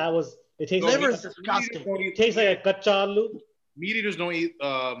just thought that was. It tastes liver is disgusting. It tastes like a kacha aloo. Meat eaters don't eat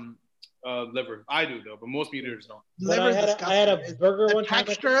liver. I do though, but most meat eaters don't. Liver disgusting. I had a burger one time.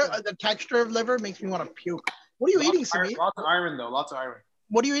 The texture of liver makes me want to puke. What are you eating, Samir? Lots of iron though. Lots of iron.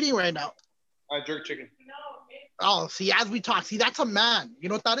 What are you eating right now? Jerk chicken. Oh, see, as we talk, that's a man. You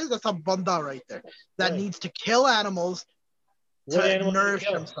know what that is? That's a banda right there that needs to kill animals to nourish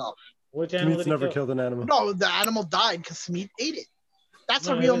himself. Which animal Smeet's never killed an animal. No, the animal died because Smeet ate it. That's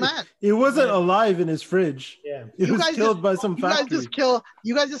a real man. It wasn't alive in his fridge. Yeah, it was killed by some factory.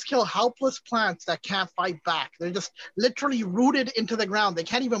 You guys just kill helpless plants that can't fight back. They're just literally rooted into the ground. They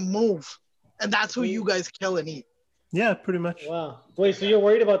can't even move, and that's who you guys kill and eat. Yeah, pretty much. Wow. Wait, so you're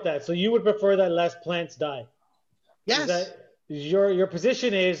worried about that? So you would prefer that less plants die? Yes. Your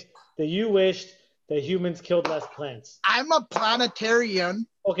position is that you wished that humans killed less plants. I'm a planetarian.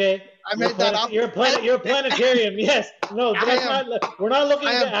 Okay. I made that up. You're a planetarian. Yes. No, but we're not looking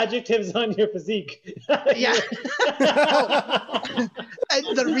at adjectives on your physique. Yeah.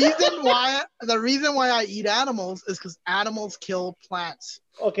 And the reason why I eat animals is because animals kill plants.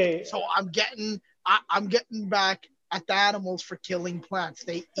 Okay. So I'm getting back at the animals for killing plants.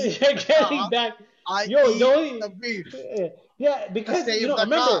 They eat. You're getting back. the beef. Yeah, because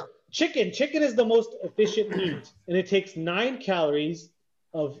remember, chicken is the most efficient meat, and it takes 9 calories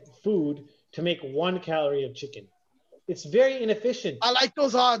of food to make 1 calorie of chicken. It's very inefficient. I like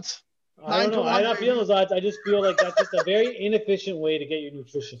those odds. I don't know. I'm not feeling those odds. I just feel like that's just a very inefficient way to get your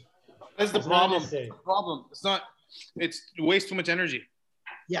nutrition. That's the problem. It's not. It's wastes too much energy.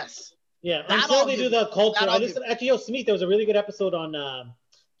 Yes. Yeah. Until they do the culture. Actually, Smith, there was a really good episode on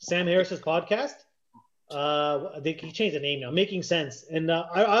Sam Harris's podcast. He changed the name now, Making Sense, and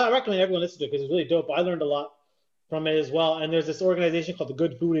I recommend everyone listen to it because it's really dope. I learned a lot from it as well. And there's this organization called the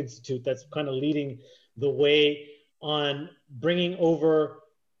Good Food Institute that's kind of leading the way on bringing over.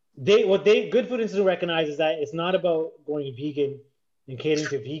 Good Food Institute recognizes that it's not about going vegan and catering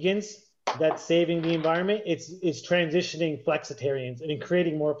to vegans that's saving the environment. It's transitioning flexitarians and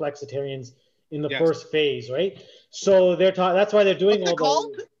creating more flexitarians in the first phase, right? So that's why they're doing What's it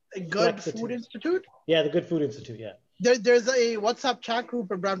called? Good Food Institute? Yeah, the Good Food Institute, yeah. There's a WhatsApp chat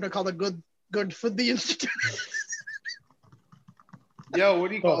group in Brampton called the Good Food Institute. Yo, what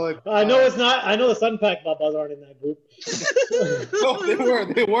do you call it? I know it's not. I know the Sunpack Babas aren't in that group. No,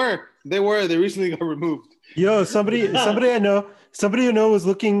 they were. They recently got removed. Yo, somebody I know was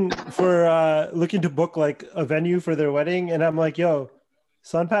looking to book like a venue for their wedding, and I'm like, yo,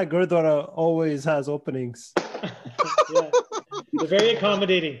 Sunpack Gurdwara always has openings. Yeah. They're very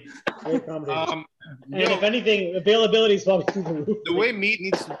accommodating. And if anything, availability is probably through the roof. The way meat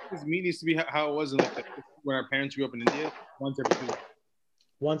needs to be how it was when our parents grew up in India, once every 2 weeks.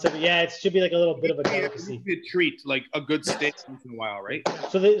 It should be like a little bit of a delicacy. It should be a treat, like a good steak once in a while, right?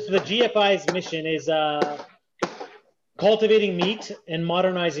 So the GFI's mission is cultivating meat and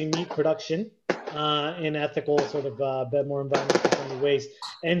modernizing meat production in ethical, sort of more environmentally friendly ways.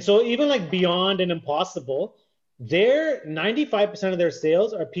 And so even like Beyond and Impossible, 95% of their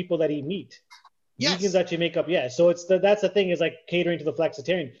sales are people that eat meat. Yes. Vegans actually make up, So that's the thing, is like catering to the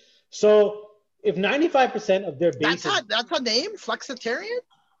flexitarian. So if 95% of their base that's a name, flexitarian?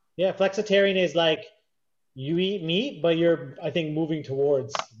 Yeah, flexitarian is like you eat meat, but you're, I think, moving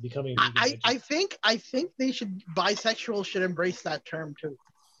towards becoming vegan. I think bisexual should embrace that term too.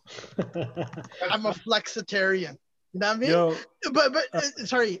 I'm a flexitarian. You know what I mean? Yo,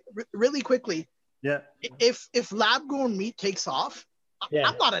 sorry, really quickly. Yeah. If lab grown meat takes off,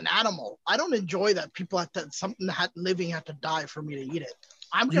 I'm not an animal. I don't enjoy that people have to die for me to eat it.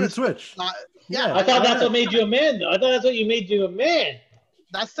 I'm gonna switch. I thought that's what made you a man, though. I thought that's what made you a man.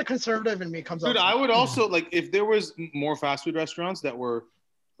 That's the conservative in me comes out. Dude, I would also like if there was more fast food restaurants that were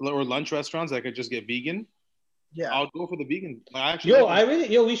or lunch restaurants that I could just get vegan. Yeah, I'll go for the vegan. We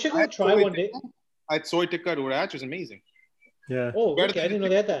should go try one day. I had soy tikka which is amazing. Yeah. Oh, okay. I didn't know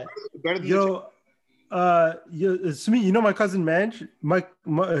they had that. Better than Sumi, you know my cousin Manj?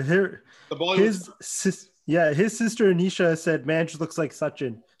 His sister Anisha said Manj looks like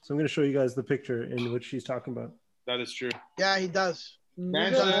Sachin. So I'm going to show you guys the picture in which she's talking about. That is true. Yeah, he does.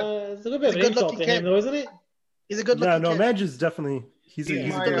 It's a little bit of an insult to him, though, isn't it? He's a good looking kid. Manj is definitely he's a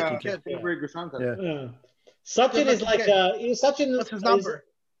good looking kid. Sachin is like Sachin. What's his number?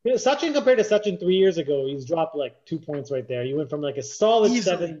 Sachin compared to Sachin 3 years ago, he's dropped like 2 points right there. You went from like a solid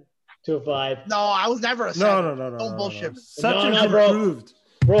 7 to a 5. No, I was never a 7. No. Don't bullshit. Sachin's improved.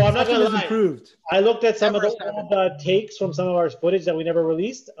 Bro, I'm not gonna lie. Improved. I looked at some of the old takes from some of our footage that we never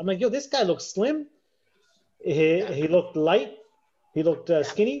released. I'm like, yo, this guy looks slim. He looked light. He looked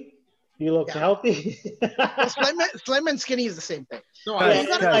skinny. He looked healthy. Slim and skinny is the same thing. No,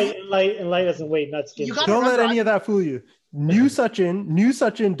 light doesn't weigh, not skinny. Don't let any of that fool you. New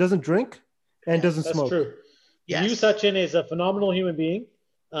Sachin doesn't drink and doesn't smoke. That's true. Yes. New Sachin is a phenomenal human being.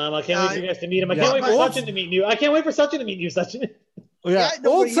 I can't wait for you guys to meet him. I can't wait for Sachin to meet you. I can't wait for Sachin to meet you, Sachin.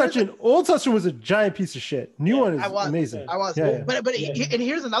 Old Sachin was a giant piece of shit. New one is amazing. I was. But and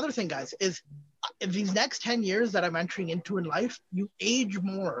here's another thing, guys, is in these next 10 years that I'm entering into in life, you age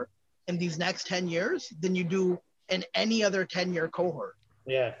more in these next 10 years than you do in any other 10-year cohort.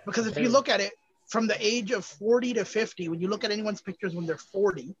 Yeah. Because if you look at it from the age of 40 to 50, when you look at anyone's pictures when they're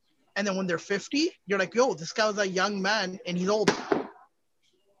 40, and then when they're 50, you're like, yo, this guy was a young man and he's old.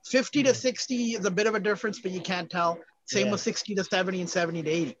 50 to 60 is a bit of a difference, but you can't tell. Same with 60 to 70 and 70 to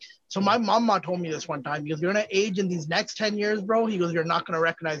 80. So my mama told me this one time. He goes, you're going to age in these next 10 years, bro. He goes, you're not going to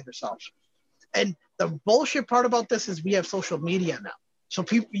recognize yourself. And the bullshit part about this is we have social media now. So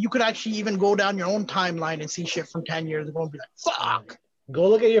you could actually even go down your own timeline and see shit from 10 years ago and be like, fuck. Go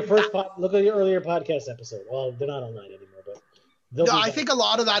look at your look at your earlier podcast episode. Well, they're not online anymore, but I think a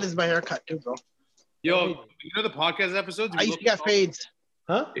lot of that is my haircut too, bro. Yo, you know the podcast episodes? I used to get fades.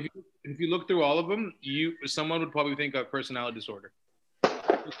 Huh? If you look through all of them, someone would probably think a personality disorder.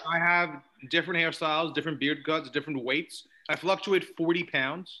 I have different hairstyles, different beard cuts, different weights. I fluctuate 40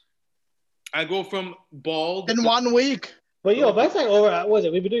 pounds. I go from bald in 1 week. But that's like over. What was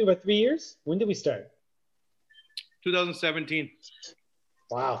it? We've been doing it for 3 years. When did we start? 2017.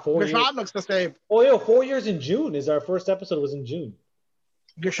 Wow, 4 years. Gershon looks the same. Oh, 4 years in June. Our first episode was in June.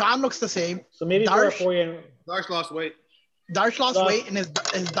 Gershon looks the same. So maybe for a 4 year. Darsh lost weight. Darsh lost weight, and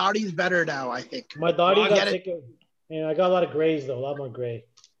his body's better now, I think. My body got sick. And I got a lot of grays though, a lot more gray.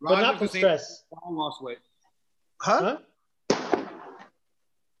 But not from stress. Paul lost weight. Huh?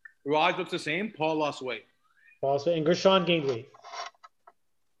 Raj looks the same. Paul lost weight. And Gershon gained weight.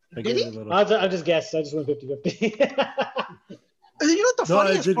 Did he? I just guessed. I just went 50-50. You know what the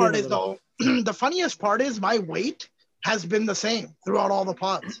funniest part is, though? The funniest part is my weight has been the same throughout all the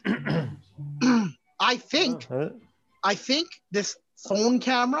pods. I think this phone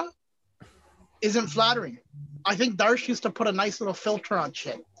camera isn't flattering. I think Darsh used to put a nice little filter on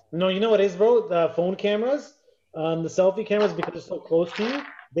shit. No, you know what it is, bro? The phone cameras, the selfie cameras, because they're so close to you,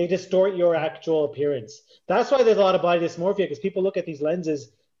 they distort your actual appearance. That's why there's a lot of body dysmorphia, because people look at these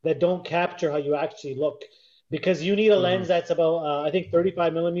lenses that don't capture how you actually look. Because you need a lens that's about, I think,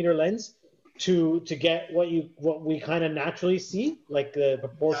 35 millimeter lens to get what we kind of naturally see, like the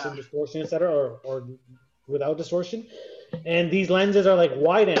proportion, distortion, etc., or without distortion. And these lenses are like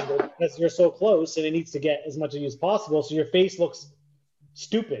wide angle because you're so close, and it needs to get as much of you as possible, so your face looks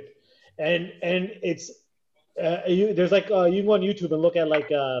stupid. And it's there's like you can go on YouTube and look at like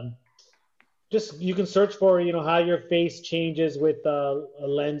just you can search for how your face changes with a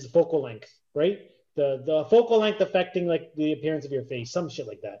lens focal length, right? The focal length affecting like the appearance of your face, some shit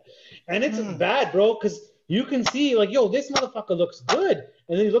like that. And it's bad, bro, because you can see like, yo, this motherfucker looks good,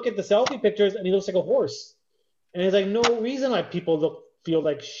 and then you look at the selfie pictures and he looks like a horse. And it's like no reason why people feel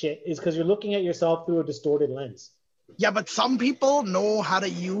like shit is because you're looking at yourself through a distorted lens. Yeah, but some people know how to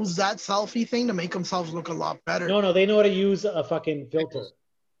use that selfie thing to make themselves look a lot better. No, they know how to use a fucking filter.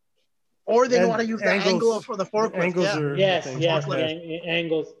 Or they know how to use the angle for the forklift. Angles yes, the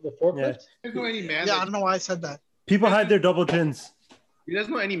angles, the forklift. There's no any man. Yeah, I don't know why I said that. People hide their double chins. There's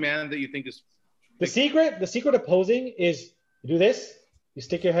no any man that you think is. The secret of posing is you do this. You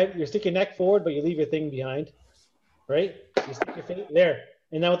stick your neck forward, but you leave your thing behind. Right? You stick your face there.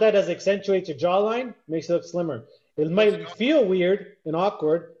 And now what that does, it accentuates your jawline, makes it look slimmer. It might feel weird and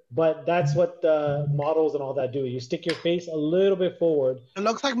awkward, but that's what models and all that do. You stick your face a little bit forward. It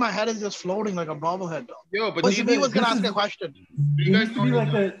looks like my head is just floating like a bobblehead. Yo, but he was going to ask a question. Do you guys know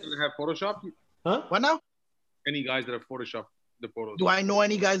any guys that have Photoshop? Huh? What now? Any guys that have Photoshop the photos? Do I know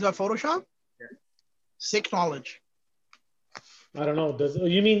any guys who have Photoshop? Yeah. Sick knowledge. I don't know. Do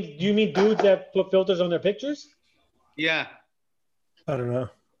you mean dudes that put filters on their pictures? Yeah. I don't know.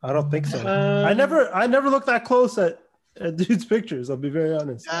 I don't think so. I never looked that close at dudes' pictures. I'll be very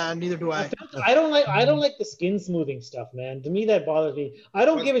honest. Neither do I. I don't like the skin smoothing stuff, man. To me, that bothers me. I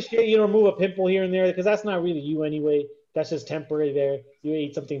don't give a shit. Remove a pimple here and there because that's not really you anyway. That's just temporary. There, you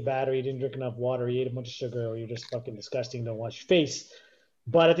ate something bad, or you didn't drink enough water, or you ate a bunch of sugar, or you're just fucking disgusting. Don't wash your face.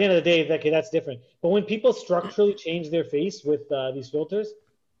 But at the end of the day, okay, that's different. But when people structurally change their face with these filters,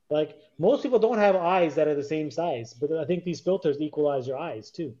 like most people don't have eyes that are the same size, but I think these filters equalize your eyes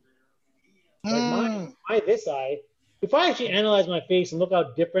too. Like this eye, if I actually analyze my face and look how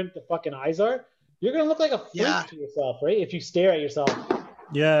different the fucking eyes are, you're gonna look like a freak to yourself, right? If you stare at yourself.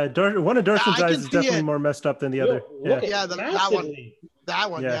 Yeah, one of Darshan's eyes is definitely more messed up than the other.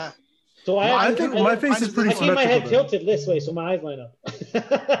 That one. Yeah. So I think my face is pretty symmetrical. I keep my head tilted this way so my eyes line up.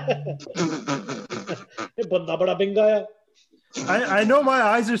 I know my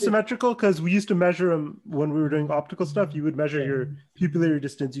eyes are symmetrical because we used to measure them when we were doing optical stuff. You would measure your pupillary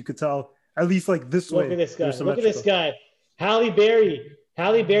distance. You could tell at least like this way. Look at this guy. Look at this guy. Halle Berry.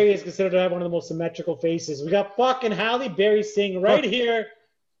 Halle Berry is considered to have one of the most symmetrical faces. We got fucking Halle Berry singing right here.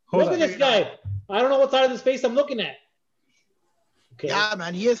 Look at this guy. I don't know what side of his face I'm looking at. Okay. Yeah,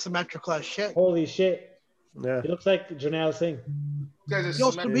 man, he is symmetrical as shit. Holy shit. Yeah. He looks like Janelle Singh.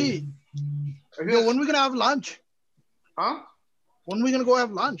 Yo, to be. Yo, when are we going to have lunch? Huh? When are we going to go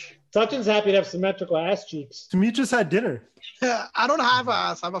have lunch? Sachin's happy to have symmetrical ass cheeks. To me, just had dinner. I don't have an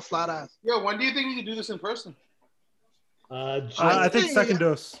ass. I have a flat ass. Yo, when do you think we can do this in person? I think second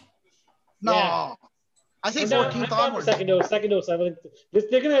dose. No. Yeah. I say 14th onward. Second dose. I think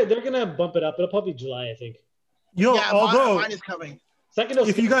they're gonna bump it up. It'll probably be July, I think. Yo, although mine is coming. Second dose.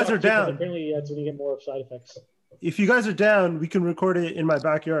 If you guys are down, apparently that's when you get more side effects. If you guys are down, we can record it in my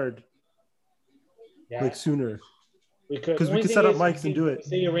backyard. Yeah. Like sooner. We could, because we could set up mics and do it.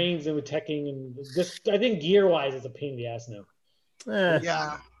 Say your reins and with teching and just I think gear wise it's a pain in the ass now.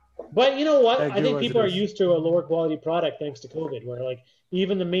 Yeah. But you know what? I think people are used to a lower quality product thanks to COVID, where like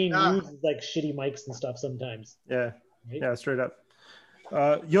even the main news is like shitty mics and stuff sometimes. Yeah. Right? Yeah, straight up.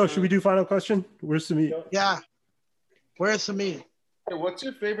 Should we do final question? Where's Sami? Yeah. Where's Sami? Hey, what's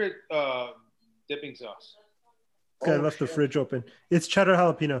your favorite dipping sauce? I left the fridge open. It's cheddar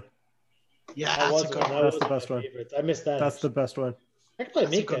jalapeno. Yeah, that's the best one. I missed that. That's the best one. I could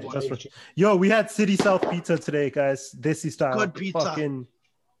probably make that. One. Yo, we had City South pizza today, guys. Desi style. Good pizza. Fucking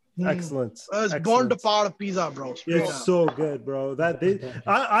excellent. It's born to part of pizza, bro. It's so good, bro.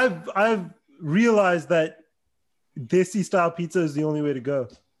 I've realized that Desi style pizza is the only way to go.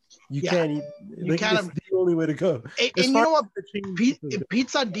 You can't eat. It's the only way to go. And you know what?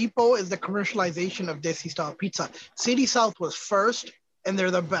 Pizza Depot is the commercialization of Desi style pizza. City South was first, and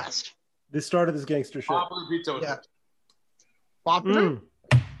they're the best. They started this gangster shit. Popular pizza. Yeah. Popular?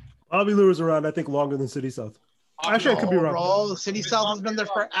 Bobby Lou was around, I think, longer than City South. Actually, I could be wrong. Bro, City South has been there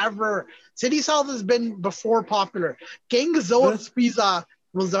forever. City South has been before popular. King Zoe's Pizza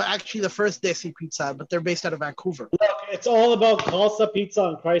was actually the first Desi pizza, but they're based out of Vancouver. Look, it's all about Khalsa Pizza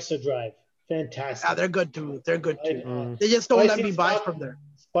on Chrysler Drive. Fantastic. Yeah, they're good too. They're good too. They just don't let me buy from there.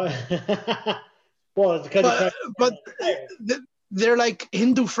 Well, it's because they're like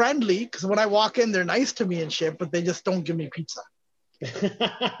Hindu friendly because when I walk in, they're nice to me and shit, but they just don't give me pizza.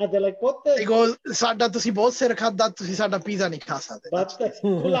 They're like, what the? They go, "Sada tusi bahut se rakha, that tusi sada pizza nahi kha sakte." Tu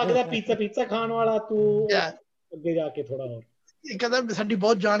lagda pizza khan wala tu. Yeah. Agge jaake thoda aur. Ekadam sadi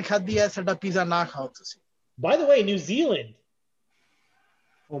bahut jaan khadi hai, sada pizza na khao tusi. By the way, New Zealand.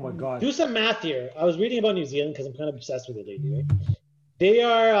 Oh my God. Do some math here. I was reading about New Zealand because I'm kind of obsessed with it lately, right?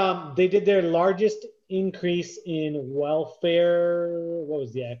 They did their largest increase in welfare. What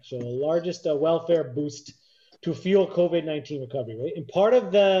was the actual largest welfare boost to fuel COVID-19 recovery, right? And part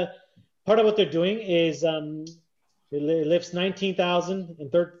of what they're doing is it lifts 19,000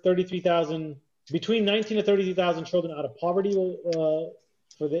 and 33,000 between 19 to 33,000 children out of poverty for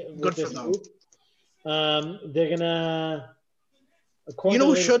this group. They're gonna. You know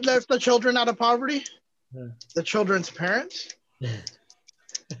who should lift the children out of poverty? The children's parents.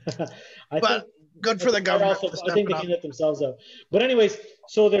 But good for the government. I think they can lift themselves up. But anyways,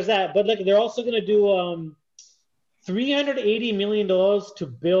 so there's that. But like they're also going to do $380 million to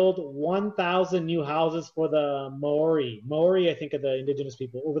build 1,000 new houses for the Maori. Maori, I think, are the indigenous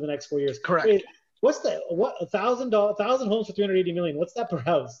people over the next 4 years. Correct. Wait, what's that? What $1,000 homes for $380 million? What's that per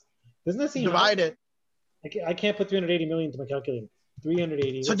house? Doesn't that seem divide high? it? I can't put 380 million into my calculator.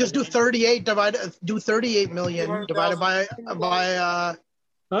 380. So just do 38 do 38 million divided by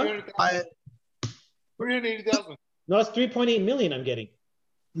 380,000. No, it's 3.8 million I'm getting.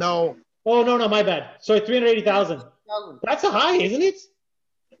 No. Oh no, my bad. Sorry, 380,000. That's a high, isn't it?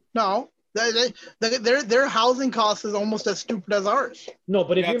 No. Their housing cost is almost as stupid as ours. No,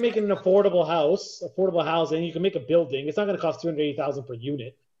 but if you're making an affordable housing, you can make a building. It's not going to cost 280,000 per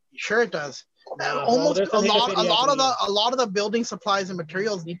unit. Sure, it does. Almost a lot of the building supplies and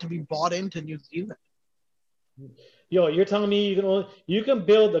materials need to be bought into New Zealand. Yo, you're telling me you can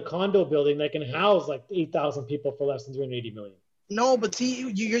build a condo building that can house like 8,000 people for less than 380 million. No, but see,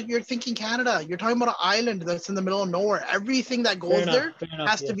 you're thinking Canada. You're talking about an island that's in the middle of nowhere. Everything that goes there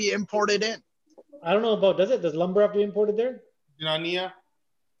has to be imported in. I don't know about does lumber have to be imported there? Janania.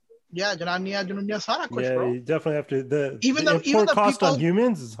 Yeah, Janania, Sara kuch, yeah, bro. You definitely have to. The import cost people, on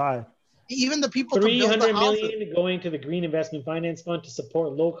humans is high. Even the people 300 million going to the Green Investment Finance Fund to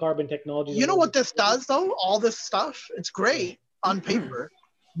support low carbon technologies. You know what this does though? All this stuff, it's great on paper,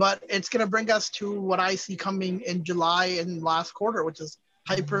 but it's going to bring us to what I see coming in July and last quarter, which is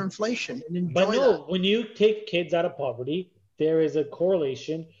hyperinflation. And but no, when you take kids out of poverty, there is a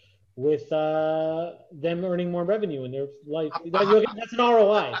correlation with them earning more revenue in their life. That's an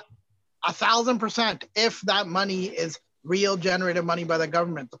ROI. 1,000% if that money is real generated money by the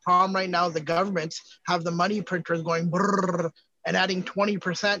government. The problem right now is the governments have the money printers going brrr and adding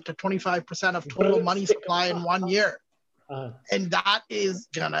 20% to 25% of total money supply in 1 year. And that is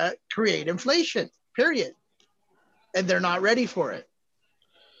going to create inflation, period. And they're not ready for it.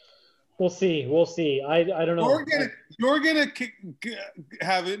 We'll see. I don't know. You're gonna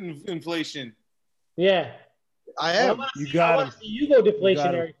have it in inflation. Yeah. I am. You got it. You go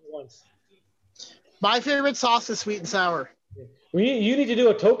deflationary for once. My favorite sauce is sweet and sour. You need to do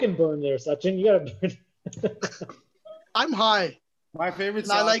a token burn there, Sachin. You got to burn. I'm high. My favorite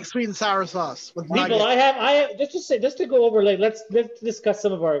sauce. I like sweet and sour sauce with people. nuggets. I have just to go over, like let's discuss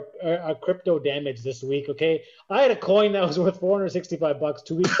some of our crypto damage this week. Okay, I had a coin that was worth $465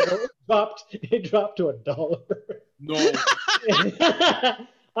 2 weeks ago. It dropped to $1. No.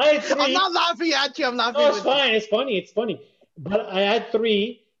 I'm not laughing at you. I'm laughing. No, it's fine. It's funny. But I had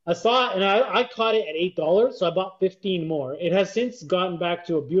 3. I saw it, and I caught it at $8, so I bought 15 more. It has since gotten back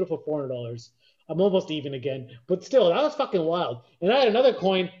to a beautiful $400. I'm almost even again, but still, that was fucking wild. And I had another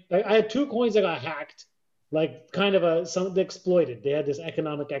coin. I had 2 coins that got hacked, like kind of something exploited. They had this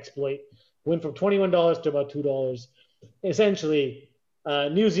economic exploit. Went from $21 to about $2. Essentially,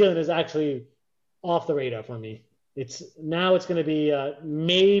 New Zealand is actually off the radar for me. It's going to be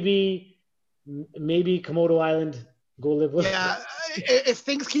maybe Komodo Island. Go live with. Yeah, if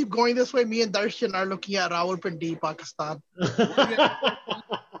things keep going this way, me and Darshan are looking at Rawalpindi, Pakistan.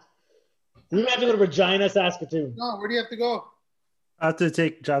 We have to go to Regina, Saskatoon. No, where do you have to go? I have to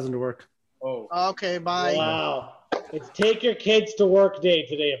take Jasmine to work. Oh. Okay, bye. Wow. It's take your kids to work day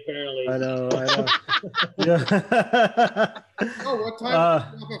today, apparently. I know. Yeah. Oh, what time?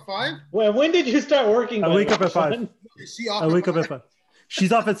 Up at 5? Well, when did you start working? I wake up at 5. Is she off I wake up at 5.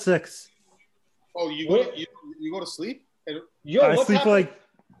 She's off at 6. Oh, you go to sleep? Yo, I sleep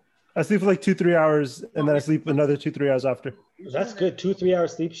for like 2-3 hours, and then I sleep another 2-3 hours after. That's good. 2-3 hour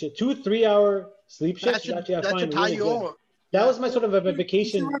sleep shift. 2-3 hour sleep shift. That should tie you over. That was my sort of a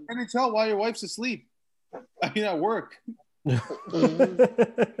vacation. You can tell while your wife's asleep. I mean, at work.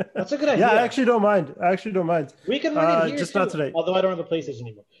 That's a good idea. Yeah, I actually don't mind. We can run it here just too, not today. although I don't have a PlayStation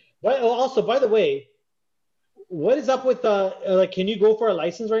anymore. But also, by the way, what is up with can you go for a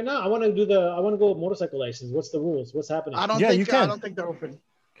license right now? I want to go motorcycle license. What's the rules? What's happening? I don't think they're open.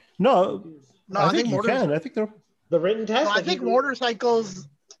 No, I think you can. I think they're the written test. No, I think motorcycles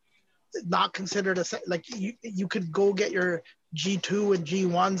not considered like you could go get your G2 and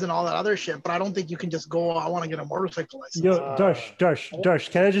G1s and all that other shit, but I don't think you can just go, I want to get a motorcycle license. Yo,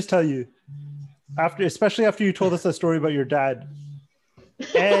 Darsh, can I just tell you, especially after you told us that story about your dad,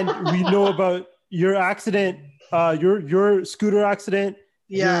 and we know about your accident, your scooter accident,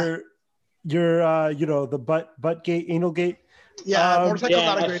 yeah, your the butt gate, anal gate. Yeah, motorcycle's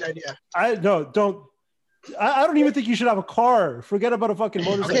not a great idea. I don't even think you should have a car. Forget about a fucking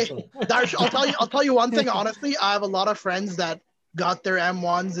motorcycle. Okay, Darsh, I'll tell you one thing honestly. I have a lot of friends that got their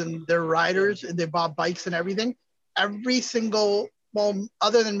M1s and their riders, and they bought bikes and everything. Every single, well,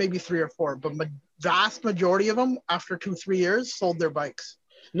 other than maybe 3 or 4, but vast majority of them, after 2-3 years, sold their bikes.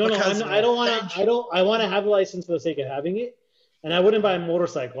 No, I don't want to. I want to have a license for the sake of having it, and I wouldn't buy a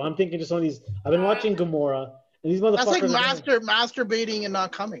motorcycle. I'm thinking just one of these. I've been watching Gomorrah. And these motherfuckers. That's like masturbating and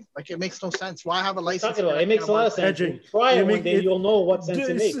not coming. Like, it makes no sense. Why have a license? It makes a lot of sense. Try it one day, you'll know what sense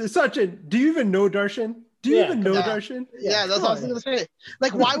it makes. Sachin, do you even know Darshan? Darshan? Yeah, that's what I was going to say.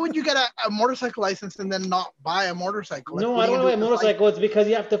 Like, why would you get a motorcycle license and then not buy a motorcycle? Like, no, I don't want to buy a motorcycle. It's because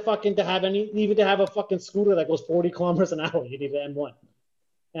you have to have a fucking scooter that goes 40 kilometers an hour. You need an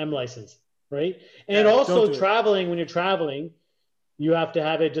M license, right? And also traveling, when you're traveling, you have to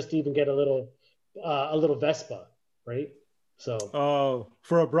have it just to even get a little Vespa, right? So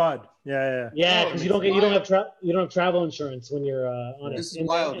for abroad, yeah, because you don't have travel insurance when you're on it. This is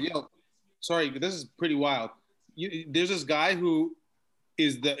wild. Sorry, this is pretty wild. There's this guy who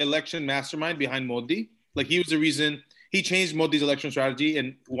is the election mastermind behind Modi. Like, he was the reason he changed Modi's election strategy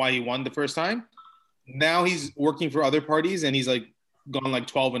and why he won the first time. Now he's working for other parties, and he's like gone like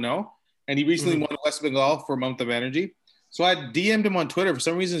 12-0. And he recently won West Bengal for a month of energy. So I DM'd him on Twitter. For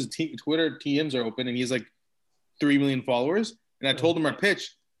some reason, his Twitter TMs are open, and he's like 3 million followers. And I told him our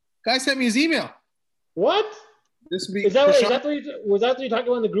pitch. Guy sent me his email. What? Was that what you talked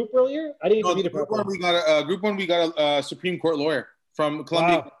about in the group earlier? I didn't even read it properly. Group one, we got a Supreme Court lawyer from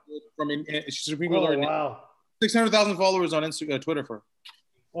Columbia. Wow. Supreme Court lawyer. Wow. 600,000 followers on Twitter for.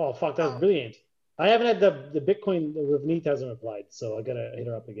 Oh, fuck, that's brilliant. I haven't had the Bitcoin. Ravneet hasn't replied, so I gotta hit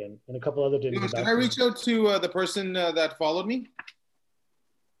her up again. And a couple other didn't. Did I reach out to the person that followed me?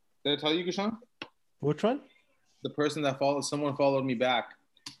 Did I tell you, Kishan? Which one? The person that someone followed me back.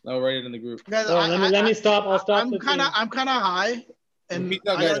 I'll write it in the group. Guys, let me stop. I'll stop. I'm kind of high, and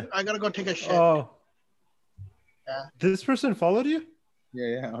I gotta go take a shit. Oh, yeah. This person followed you?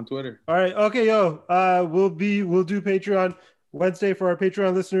 Yeah, on Twitter. All right, okay, we'll do Patreon Wednesday for our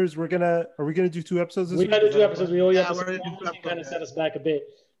Patreon listeners. Are we gonna do 2 episodes this week? We gotta do 2 episodes. We always have to kind of set us back a bit.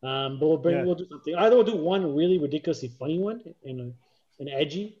 But we'll do something. Either we'll do one really ridiculously funny one and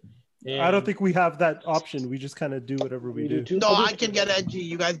edgy. I don't think we have that option. We just kind of do whatever we do. No, I can get edgy.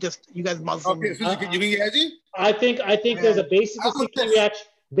 You guys muzzle me. Okay, so you can get edgy? I think there's a basic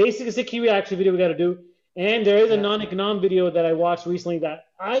key reaction video we got to do. And there is a non-econom video that I watched recently that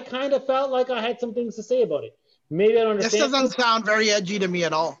I kind of felt like I had some things to say about it. Maybe I don't understand. This doesn't sound very edgy to me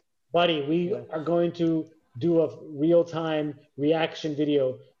at all. Buddy, we are going to do a real-time reaction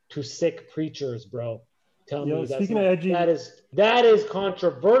video to sick preachers, bro. Tell me speaking of edgy, that is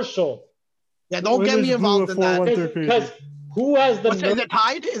controversial. Yeah, don't get me involved in that. Who has the? Is it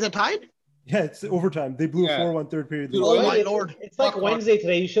tied? Is it tied? Yeah, it's overtime. They blew a 4-1 third period. Oh my lord! It's like Wednesday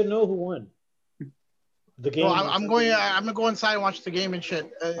today. You should know who won. The game. No, I'm gonna go inside and watch the game and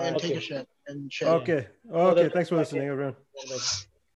shit, and take a shit and shit. Okay. Thanks for listening, everyone.